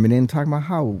everybody chiming in, talking about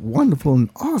how wonderful and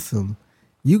awesome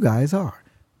you guys are.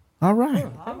 All right.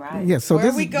 All right. Yeah. So Where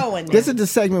this we is, going This now? is the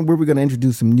segment where we're going to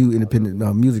introduce some new independent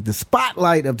music. The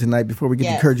spotlight of tonight. Before we get to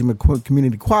Yes. Encouragement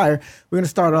Community Choir, we're going to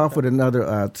start off with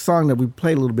another song that we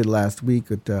played a little bit last week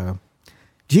with.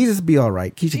 Jesus Be All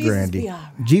Right, Keisha Jesus Grandy. Be All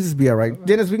Right. Jesus Be All Right.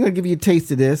 Dennis, we're going to give you a taste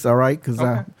of this, all right? Because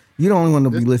you the only one to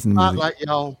be listening to music. Spotlight,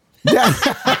 y'all. Yeah.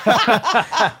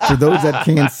 For those that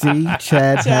can't see,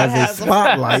 Chad has a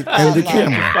spotlight and the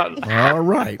camera. All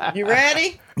right. You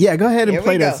ready? Yeah, go ahead and Here we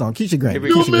play that go. song. Keisha Grandy. Here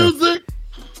we New Keisha Grandy. music.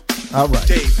 All right.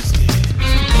 Here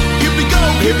we go,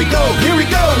 here we go, here we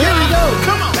go, here we go.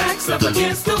 Come on. Backs up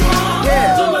against the wall.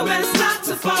 Yeah. Do my best not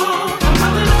to fall. I'm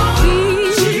calling on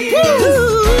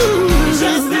Jesus.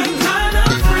 Just that kind of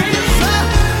friend.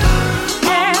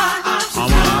 All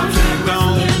my options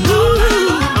gone.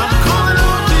 I'm calling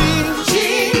on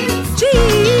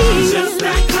Jesus. Just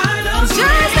that kind of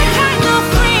friend.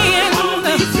 All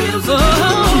these feels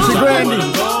are Keisha Grandy.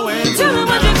 Tell me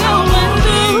what you're going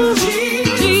through.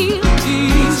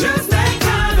 Just that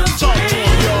kind of Talk to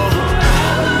him, y'all.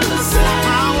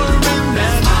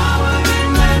 Power in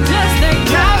that. Just that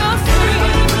kind of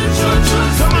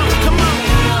Come on, come on.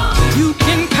 You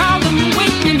can call him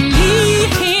when you need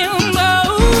him.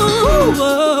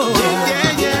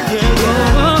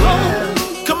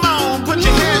 Come on, put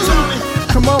your hands on it.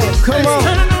 Come on. Come on.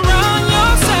 Turning around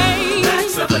your side.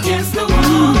 Backs up against the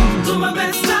wall. Do my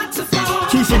best not to fall.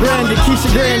 Keisha Grandy.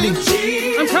 Keisha Grandy.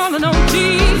 I'm calling on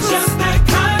Jesus. Just that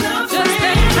kind of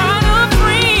friend.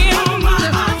 All my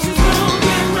options wrong.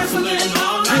 Been wrestling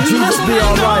all night. Jesus be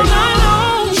all right.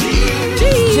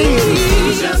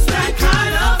 Jesus. Just that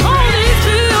kind of friend. All these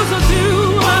feels are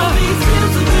due.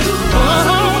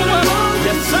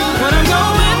 What I'm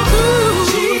going through.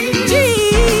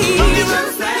 Jesus.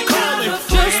 Just that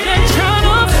kind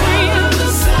of friend.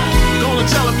 Gonna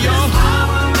tell him, y'all.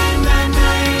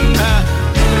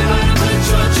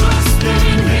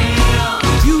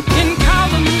 You can call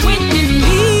him when you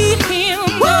need him.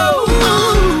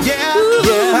 Yeah.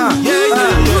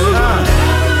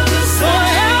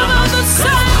 Forever the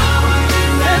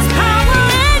same. There's power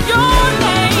in your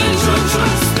name.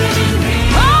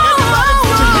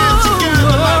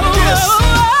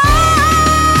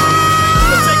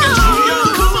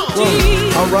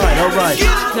 All right.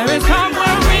 There is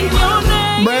power in your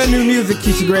name. Brand new music,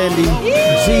 Keisha Grandy.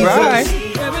 Jesus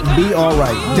Be All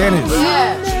Right.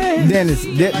 Dennis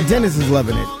is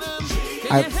loving it.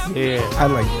 I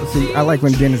like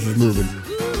when Dennis is moving.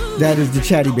 That is the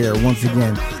Chatty Bear once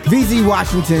again. VZ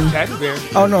Washington. Chatty Bear.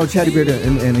 Oh no, Chatty Bear,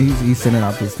 and he's sending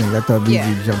out this thing. I thought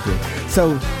VZ jumped in.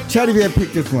 So Chatty Bear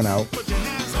picked this one out.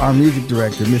 Our music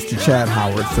director, Mr. Chad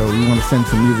Howard. So you want to send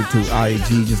some music to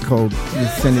IAG, just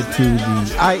send it to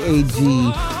the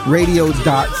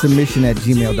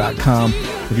IAGradio.submission@gmail.com.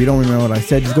 If you don't remember what I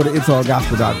said, just go to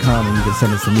ItsAllGospel.com and you can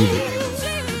send us some music.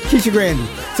 Keisha Grandy.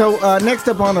 So next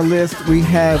up on the list, we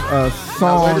have a Now,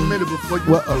 song. wait a minute before you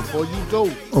go.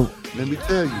 Oh. Let me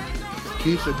tell you.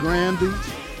 Keisha Grandy.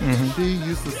 She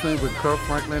used to sing with Kirk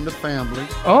Franklin and the Family.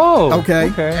 Oh,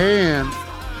 Okay. And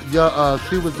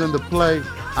she was in the play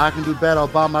I Can Do Better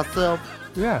By Myself.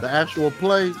 Yeah. The actual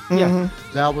play. Yeah.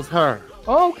 That was her.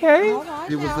 Okay.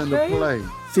 She was in the play.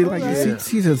 See, like you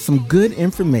see, there's some good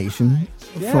information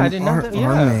Yeah, I from didn't know our that.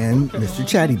 Yeah. man, Mr.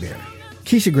 Chatty Bear,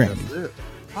 Keisha Grandy.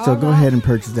 So go ahead and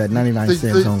purchase that 99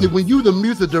 cents See, only. when you the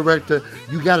music director,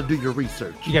 you got to do your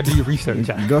research. You got to do your research.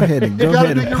 Go ahead and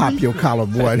gotta do your pop your collar,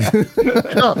 boy.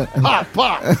 Pop.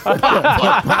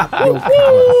 Your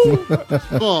collar.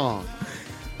 Come on.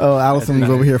 Oh, Allison was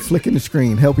over here flicking the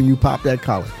screen, helping you pop that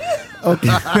collar. Okay.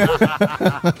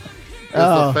 It's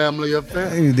a family affair.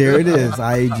 There it is,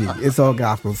 IAG. It's all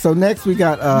gospel. So next we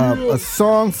got a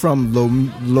song from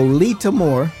Lolita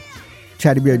Moore.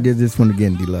 Chatty Bear did this one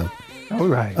again, D-Love. All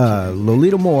right.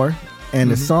 Lolita Moore, and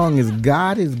the song is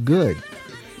God is Good.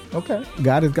 Okay.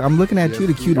 God is. I'm looking at you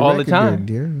to cue the All the record time.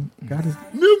 there, dear. God is.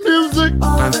 New music.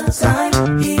 All the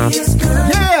time, he is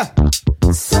good. Yeah.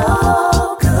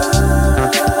 So good.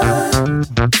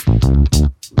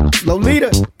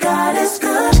 Lolita. God is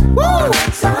good. All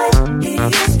the time, he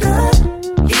is good.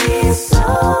 He is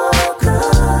so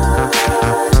good.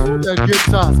 That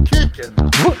guitar's kicking.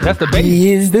 Woo, that's the bass.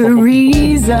 He is the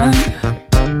reason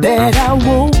that I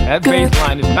woke That bass up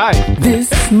line is nice.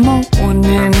 this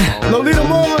morning. Lolita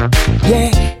Moore.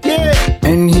 Yeah, Yeah.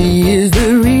 and he is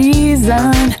the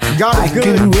reason God I is good.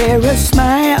 can wear a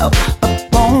smile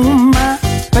upon my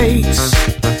face.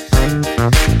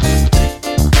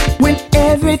 When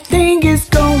everything is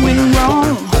going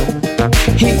wrong,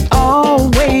 he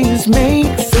always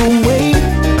makes a way.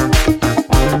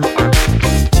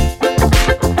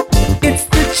 It's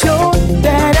the joy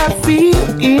that I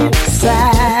feel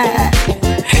inside.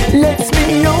 Lets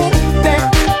me know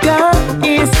that God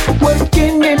is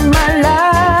working in my life.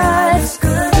 God is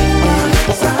good. All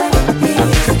the time, he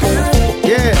is good.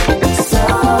 Yeah. So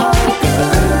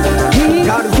good. He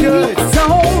God is good. keeps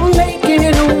on making a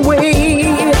way.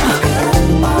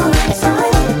 All the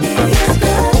time, he is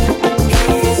good. He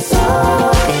is so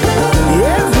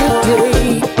good. Every day.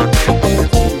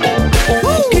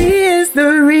 He is the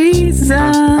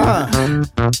reason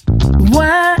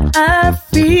why I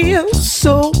feel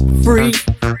so free.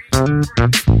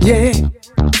 Yeah,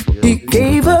 he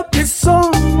gave up his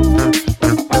song,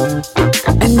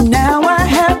 and now I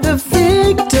have the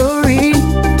victory.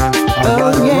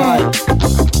 Oh yeah,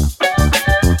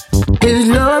 his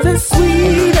love is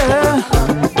sweeter,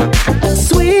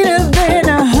 sweeter than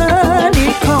a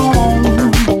honeycomb.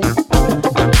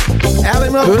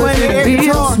 Allen Ruff playing the air It's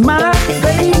guitar. my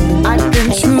faith. I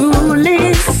can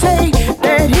truly say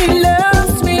that he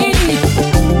loves me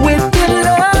with the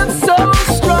love so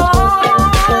strong.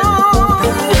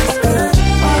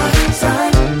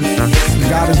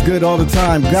 God is good all the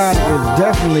time. God is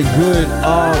definitely good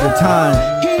all the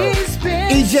time. He's been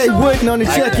EJ Wooden on the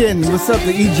check-in. What's up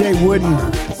to EJ Wooden?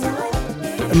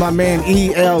 And my man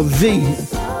ELZ.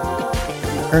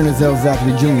 Ernest L.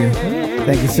 Zachary Jr.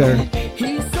 Thank you, sir.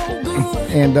 he's so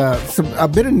good. And a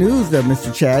bit of news there,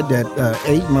 Mr. Chad, that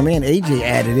my man AJ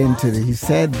added into it. He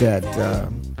said that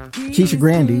Keisha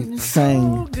Grandy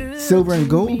sang Silver and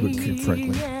Gold with Kirk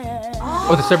Franklin.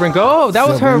 Oh, the Silver and Gold. That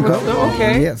was Silver her. and Gold.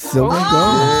 Okay. Yeah, Silver and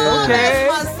Gold. Okay.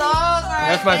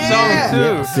 That's my song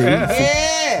too. Yeah,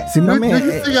 see, my Do man.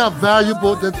 you see how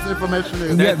valuable this information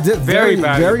is? Yeah, That's very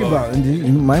valuable. valuable.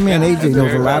 My man Yeah, AJ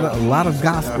knows very a lot of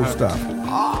gospel stuff.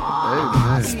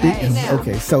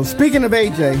 Okay, so speaking of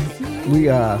AJ,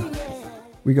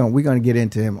 we're gonna get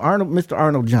into him. Mr.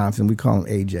 Arnold Johnson, we call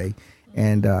him AJ,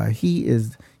 and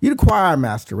you're the choir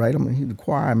master, right? He's the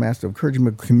choir master of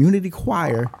Clergyman Community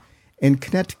Choir in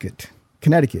Connecticut.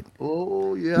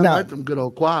 Oh, yeah. Now- I like them good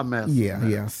old choir masters.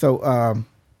 Yeah. So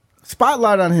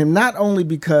spotlight on him, not only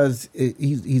because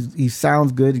he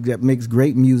sounds good, he makes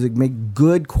great music, make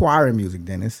good choir music,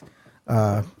 Dennis.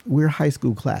 We're high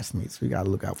school classmates. We got to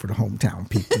look out for the hometown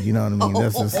people. You know what I mean?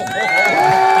 This is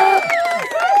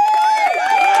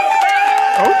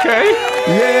Okay.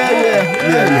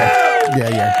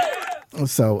 yeah.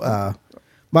 So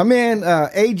my man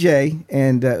AJ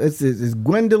and it's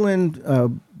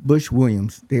Gwendolyn Bush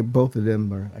Williams. Both of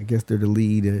them are, I guess, they're the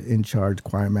lead in charge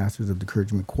choir masters of the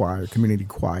Clergyman Choir, Community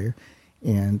Choir,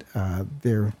 and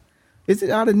is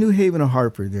it out of New Haven or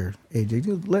Hartford there, AJ?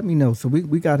 Just let me know. So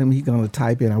we got him. He's going to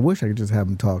type in. I wish I could just have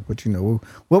him talk, but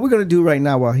what we're going to do right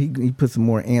now while he put some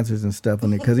more answers and stuff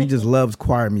in it, because he just loves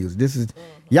choir music.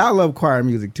 Y'all love choir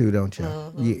music too, don't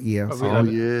y'all? Yeah. Oh, So we love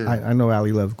it. Yeah. I know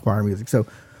Ali loves choir music. So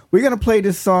we're going to play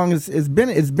this song. It's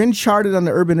been charted on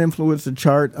the Urban Influencer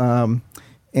chart.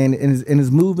 and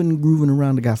is moving, grooving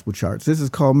around the gospel charts. This is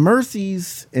called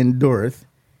Mercies Endureth,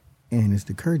 and it's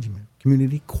the Clergyman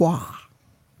Community Choir.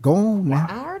 Go on now.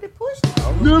 I already pushed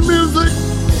it. New music.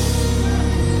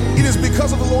 It is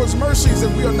because of the Lord's mercies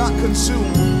that we are not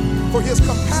consumed. For his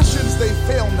compassions, they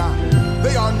fail not.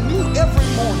 They are new every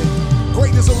morning.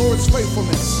 Great is the Lord's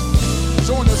faithfulness.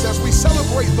 Join us as we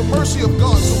celebrate the mercy of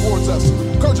God towards us.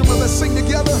 Clergymen, let's sing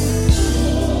together.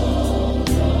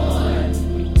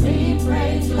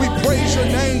 We praise your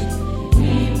name.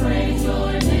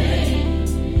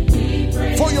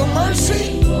 For your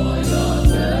mercy,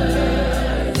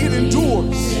 it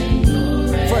endures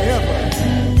forever.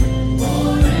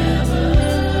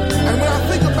 And when I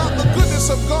think about the goodness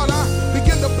of God, I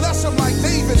begin to bless him like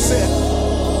David said.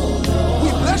 We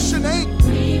bless your name.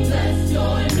 We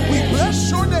bless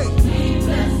your name.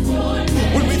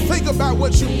 When we think about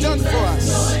what you've done for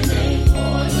us,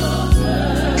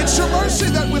 it's your mercy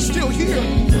that we're still here.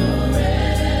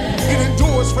 It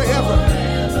endures forever.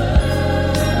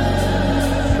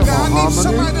 Now I need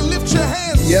somebody to lift your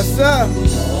hands. Yes, sir.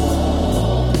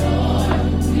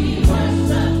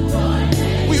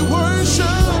 We worship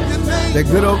your name. That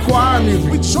good old choir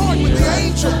music. We join with the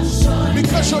angels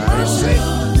because your mercy,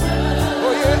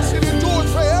 oh yes, it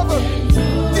endures forever.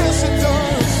 Yes, it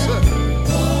does.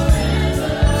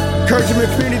 Clergyman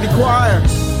Community Choir.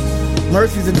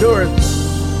 Mercies Endureth.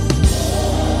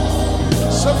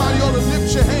 Somebody ought to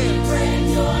lift your hands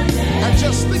and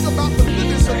just think about the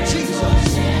goodness of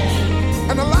Jesus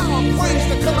and allow a praise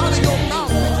to come out of your mouth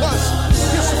because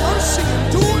his mercy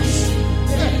endures.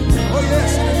 Oh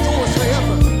yes, it endures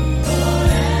forever.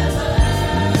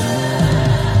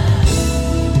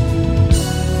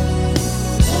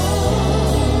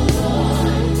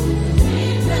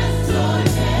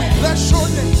 We bless your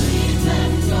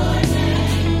name.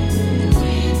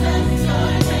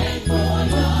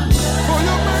 For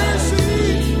your mercy,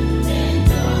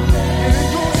 it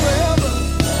endures forever.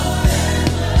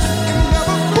 It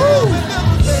never fails, it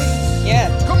never fades. Yeah.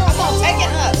 Come on, Take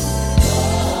it up.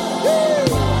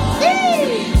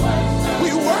 we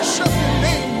worship your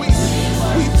name. We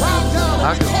bow down. I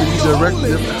and can we see you call directly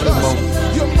holy up to the because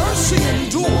moment. your mercy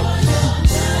endures.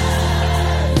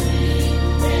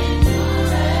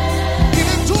 It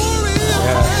endures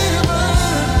forever.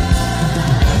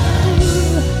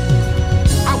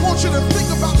 I want you to think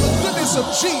about the goodness of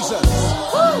Jesus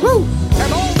and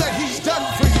all that he's done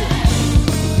for you.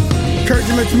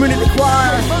 Clergyman Community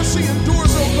Choir. Your mercy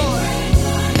endures, oh God.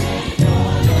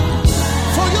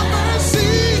 For your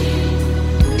mercy,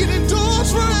 it endures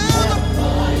forever.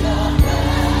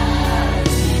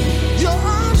 Your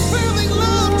unfailing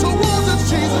love towards us,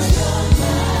 Jesus.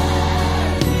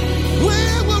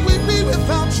 Where would we be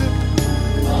without you?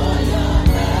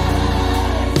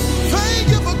 Thank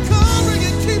you for covering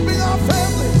and keeping our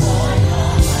families.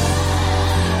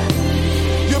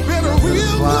 You've been a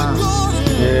real good God.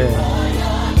 Yeah.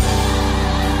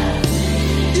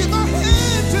 If I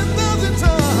had 10,000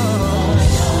 tongues,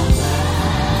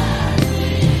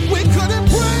 we couldn't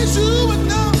praise you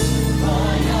enough.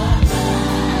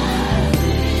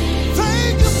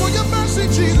 Thank you for your mercy,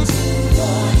 Jesus.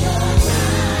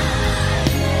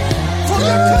 For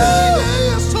your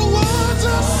kindness towards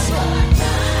us.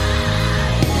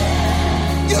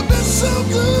 You've been so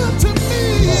good to me.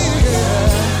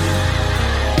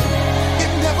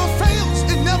 It never fails,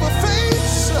 it never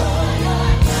fades.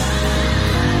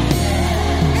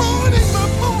 Morning by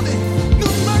morning,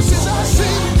 new mercies I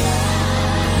see.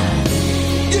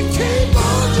 You keep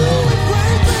on doing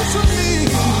great things for me.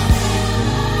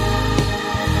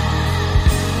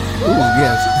 Ooh,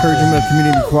 yes. Clergyman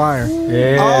Community Choir.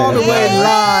 Yeah. All the way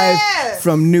live Yes.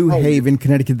 from New Haven,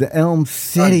 Connecticut, the Elm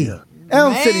City. Oh,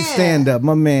 Elm Man. City stand up.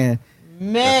 My man,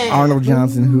 Man. Arnold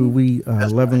Johnson, who we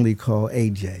lovingly call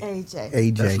AJ. AJ.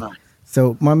 AJ. That's nice.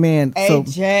 So my man, so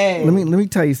AJ. let me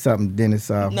tell you something, Dennis.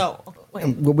 No. Wait.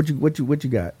 What you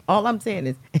got? All I'm saying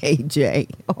is AJ.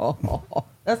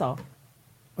 That's all.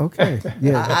 Okay.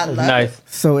 Yeah. I love Nice. it.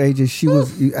 So AJ, she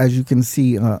was, as you can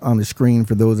see on the screen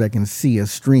for those that can see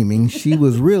us streaming, she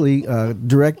was really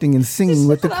directing and singing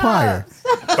with the choir.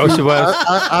 Oh, she was.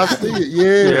 I see it.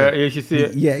 Yeah. Yeah, yeah, she see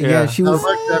it. Yeah, she I was.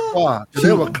 like that part.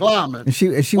 They were climbing. And she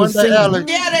One was day, singing.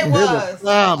 Alex, Yeah, they were was.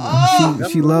 climbing.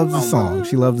 She loves the song.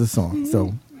 She loves the song.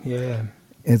 So Yeah.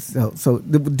 it's so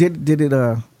did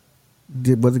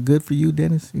it was it good for you,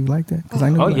 Dennis? You like that? Because I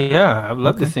know. Oh yeah, I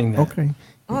love to sing that. Okay.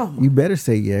 You better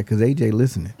say yeah, because AJ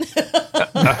listening.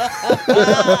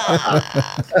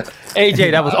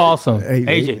 AJ, that was awesome.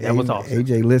 AJ, that was awesome.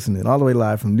 AJ listening all the way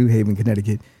live from New Haven,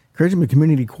 Connecticut. Clergyman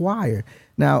Community Choir.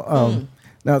 Now,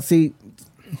 now see,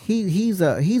 he's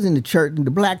in the church,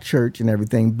 the black church and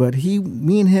everything, but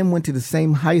me and him went to the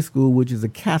same high school, which is a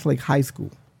Catholic high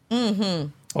school. Yeah,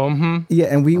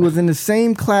 and we was in the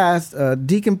same class,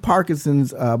 Deacon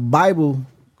Parkinson's Bible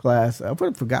class. I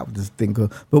forgot what this thing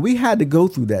called, but we had to go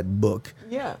through that book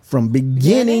from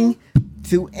beginning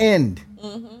to end.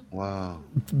 Wow.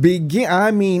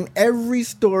 I mean, every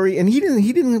story, and he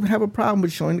didn't have a problem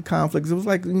with showing the conflicts. It was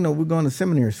like, we're going to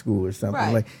seminary school or something.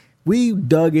 Right. Like, we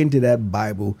dug into that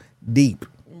Bible deep.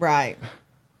 Right.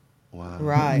 Wow.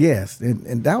 Right. Yes,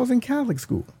 and that was in Catholic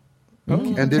school.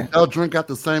 And did y'all drink out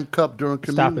the same cup during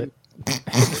communion? Stop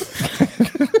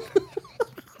it.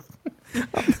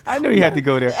 I knew you had to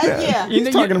go there. Yeah. He's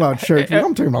talking about church.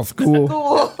 I'm talking about school.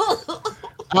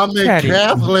 I mean, Teddy,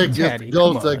 Catholic Teddy,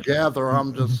 goes come on. together.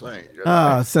 I'm just saying.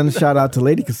 Send a shout out to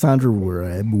Lady Cassandra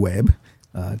Webb.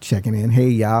 Checking in. Hey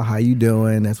y'all, how you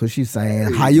doing? That's what she's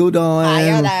saying. How you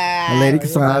doing? Lady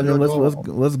Cassandra,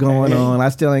 what's going on? I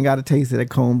still ain't got a taste of that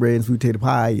cornbread and sweet potato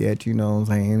pie yet. You know what I'm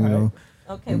saying? You know.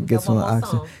 Okay, we got one more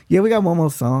song. Yeah, we got one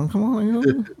more song. Come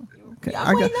on, Okay.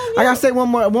 I gotta say one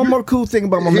more cool thing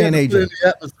about my man AJ.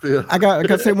 I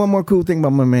gotta say one more cool thing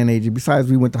about my man AJ.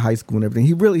 Besides, we went to high school and everything.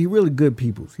 He really good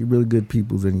peoples.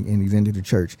 And he's into the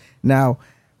church. Now,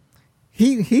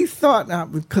 he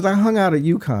thought, because I hung out at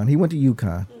UConn. He went to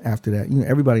UConn after that.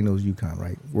 Everybody knows UConn,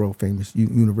 right? World famous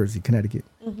University of Connecticut.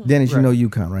 Dennis, you know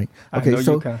UConn, right? Okay,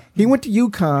 so UConn. He went to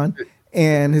UConn,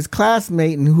 and his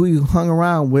classmate and who he hung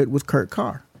around with was Kurt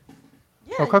Carr.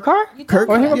 Oh, Kurt Carr?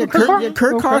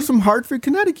 Kurt Carr's from Hartford,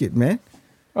 Connecticut, man.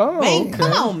 Oh, Man,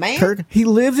 come on, man. He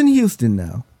lives in Houston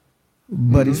now,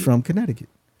 but he's from Connecticut.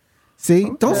 See,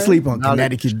 don't sleep on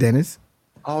Connecticut, Dennis.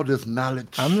 All this knowledge.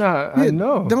 I'm not. I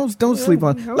know. Don't sleep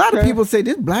on. A lot of people say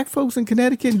there's black folks in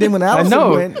Connecticut. And then when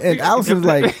Allison went, and Allison was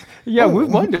like, yeah, we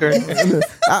wonder.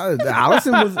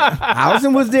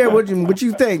 Allison was there. What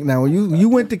you think? Now you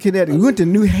went to Connecticut. You went to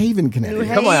New Haven, Connecticut.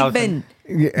 Come on, Allison.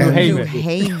 New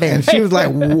Haven. And she was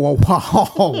like,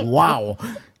 wow.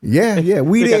 Yeah,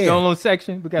 we got there. our own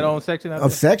section. We got our own section. A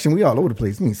section, we all over the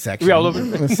place. I mean, section. We all over.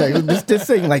 This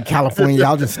ain't like California.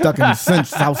 Y'all just stuck in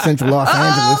South Central Los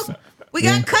Angeles. We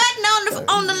got Cutting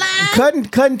on the line.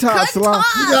 Cutting Todd, Salam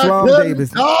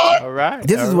Davis. All right.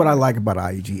 This is what I like about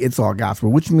IEG. It's all gospel,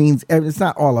 which means it's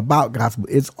not all about gospel.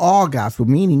 It's all gospel,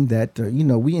 meaning that,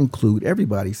 we include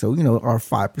everybody. So, our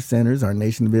 5%ers, our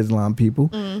Nation of Islam people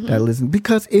that listen,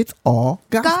 because it's all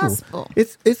gospel.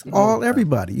 It's all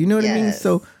everybody. You know what I mean?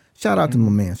 So shout out to my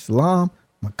man Salam,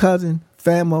 my cousin,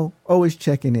 Famo, always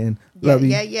checking in. Love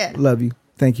you. Love you.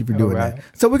 Thank you for doing that.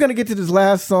 So we're gonna get to this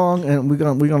last song, and we're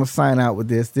gonna sign out with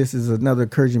this. This is another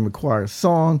Encouraging McQuarrie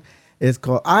song. It's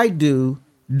called "I Do,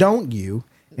 Don't You,"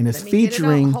 and it's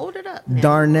featuring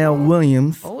Darnell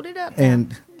Williams. Hold it up.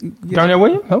 And Darnell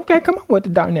Williams? Okay, come on with the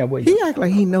Darnell Williams. He act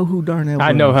like he know who Darnell Williams.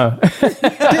 I know her.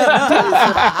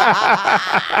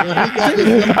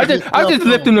 I just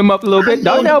lifting him up a little bit.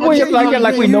 Darnell Williams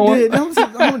like we know him.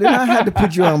 I had to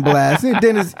put you on blast. And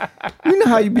Dennis, you know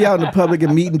how you be out in the public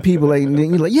and meeting people, and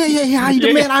you're like, yeah, how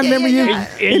you man? I remember you.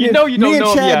 And you know you don't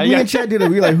know him. Me and Chad did it.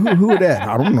 We like, who that?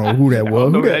 I don't know who that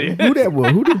was. Who that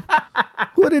was?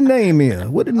 Who the name is?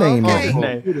 What the name is?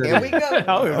 Here we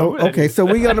go. Okay, so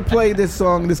we're gonna play this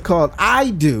song. It's called "I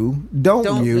Do,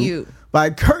 Don't You" by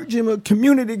Encouraging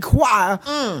Community Choir,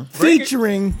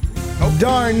 featuring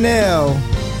Darnell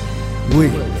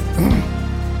Williams.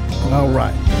 All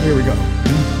right, here we go.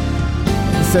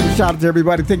 Send a shout out to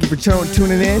everybody. Thank you for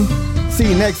tuning in. See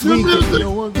you next week.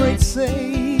 You're a great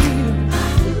Savior.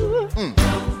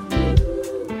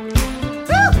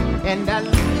 And I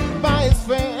live by His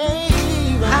favor.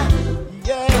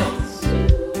 Yes.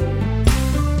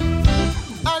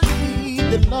 I need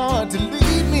the Lord to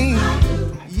lead me.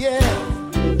 Yeah.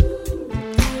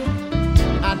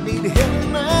 I need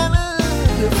Him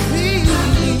to feed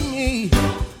me.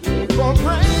 For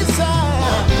praise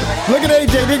time. Look at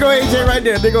AJ. There go AJ right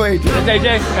there. There go AJ. That's AJ?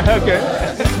 Okay.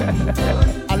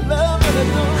 I love it.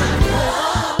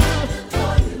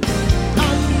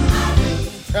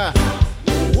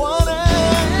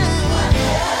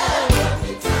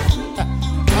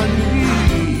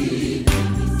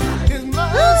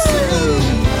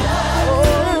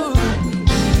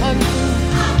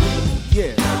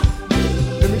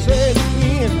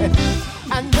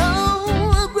 I know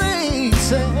a great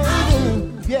Savior,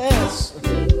 yes,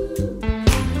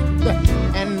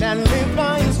 and I live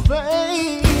by His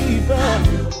favor.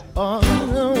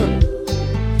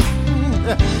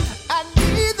 I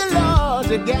need the Lord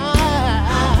to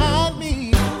guide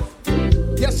me,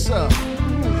 yes, sir,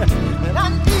 and I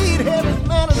need Heaven's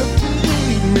manna to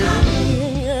feed me.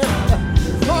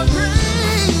 For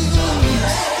grace,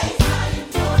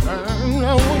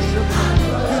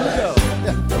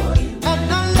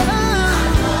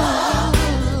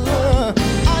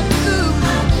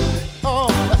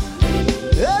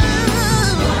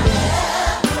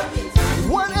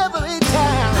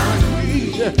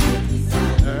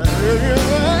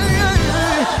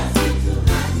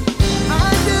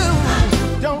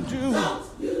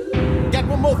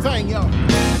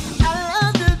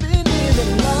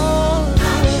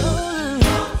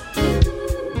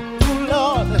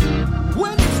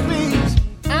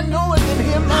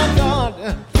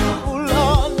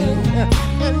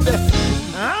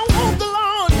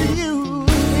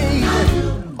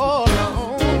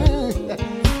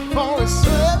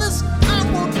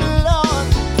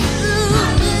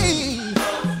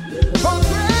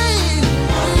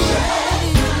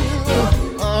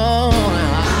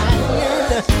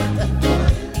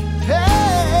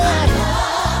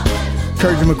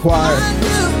 Courage McQuire.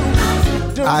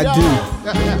 I do.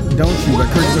 Don't you? By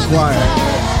Courage McQuire.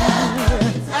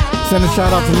 Send a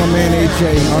shout out to my man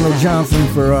AJ, Arnold Johnson,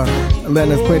 for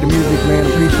letting us play the music, man.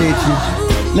 Appreciate you.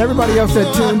 And everybody else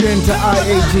that tuned in to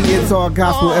IAG It's All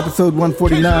Gospel episode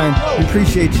 149. We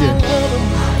appreciate you.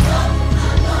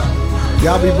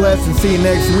 Y'all be blessed and see you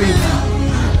next week.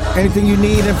 Anything you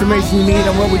need, information you need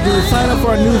on what we do, sign up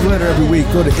for our newsletter every week.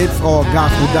 Go to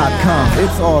ItsAllGospel.com.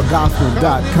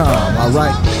 ItsAllGospel.com. All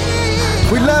right.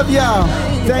 We love y'all.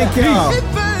 Thank y'all.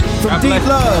 From Deep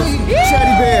Love,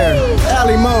 Chatty Bear,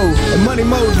 Allie Mo, and Money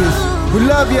Moses. We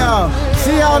love y'all.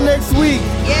 See y'all next week.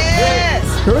 Yes.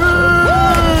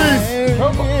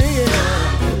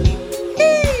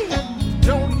 Peace.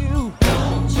 Don't you?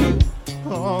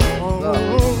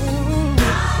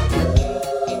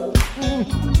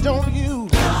 Don't you?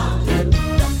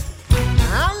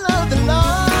 I love the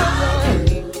Lord.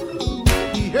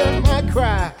 He heard my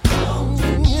cry.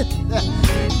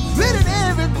 Fit in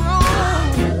every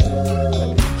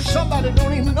groan. Somebody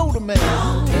don't even know the man.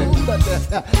 But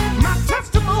my time.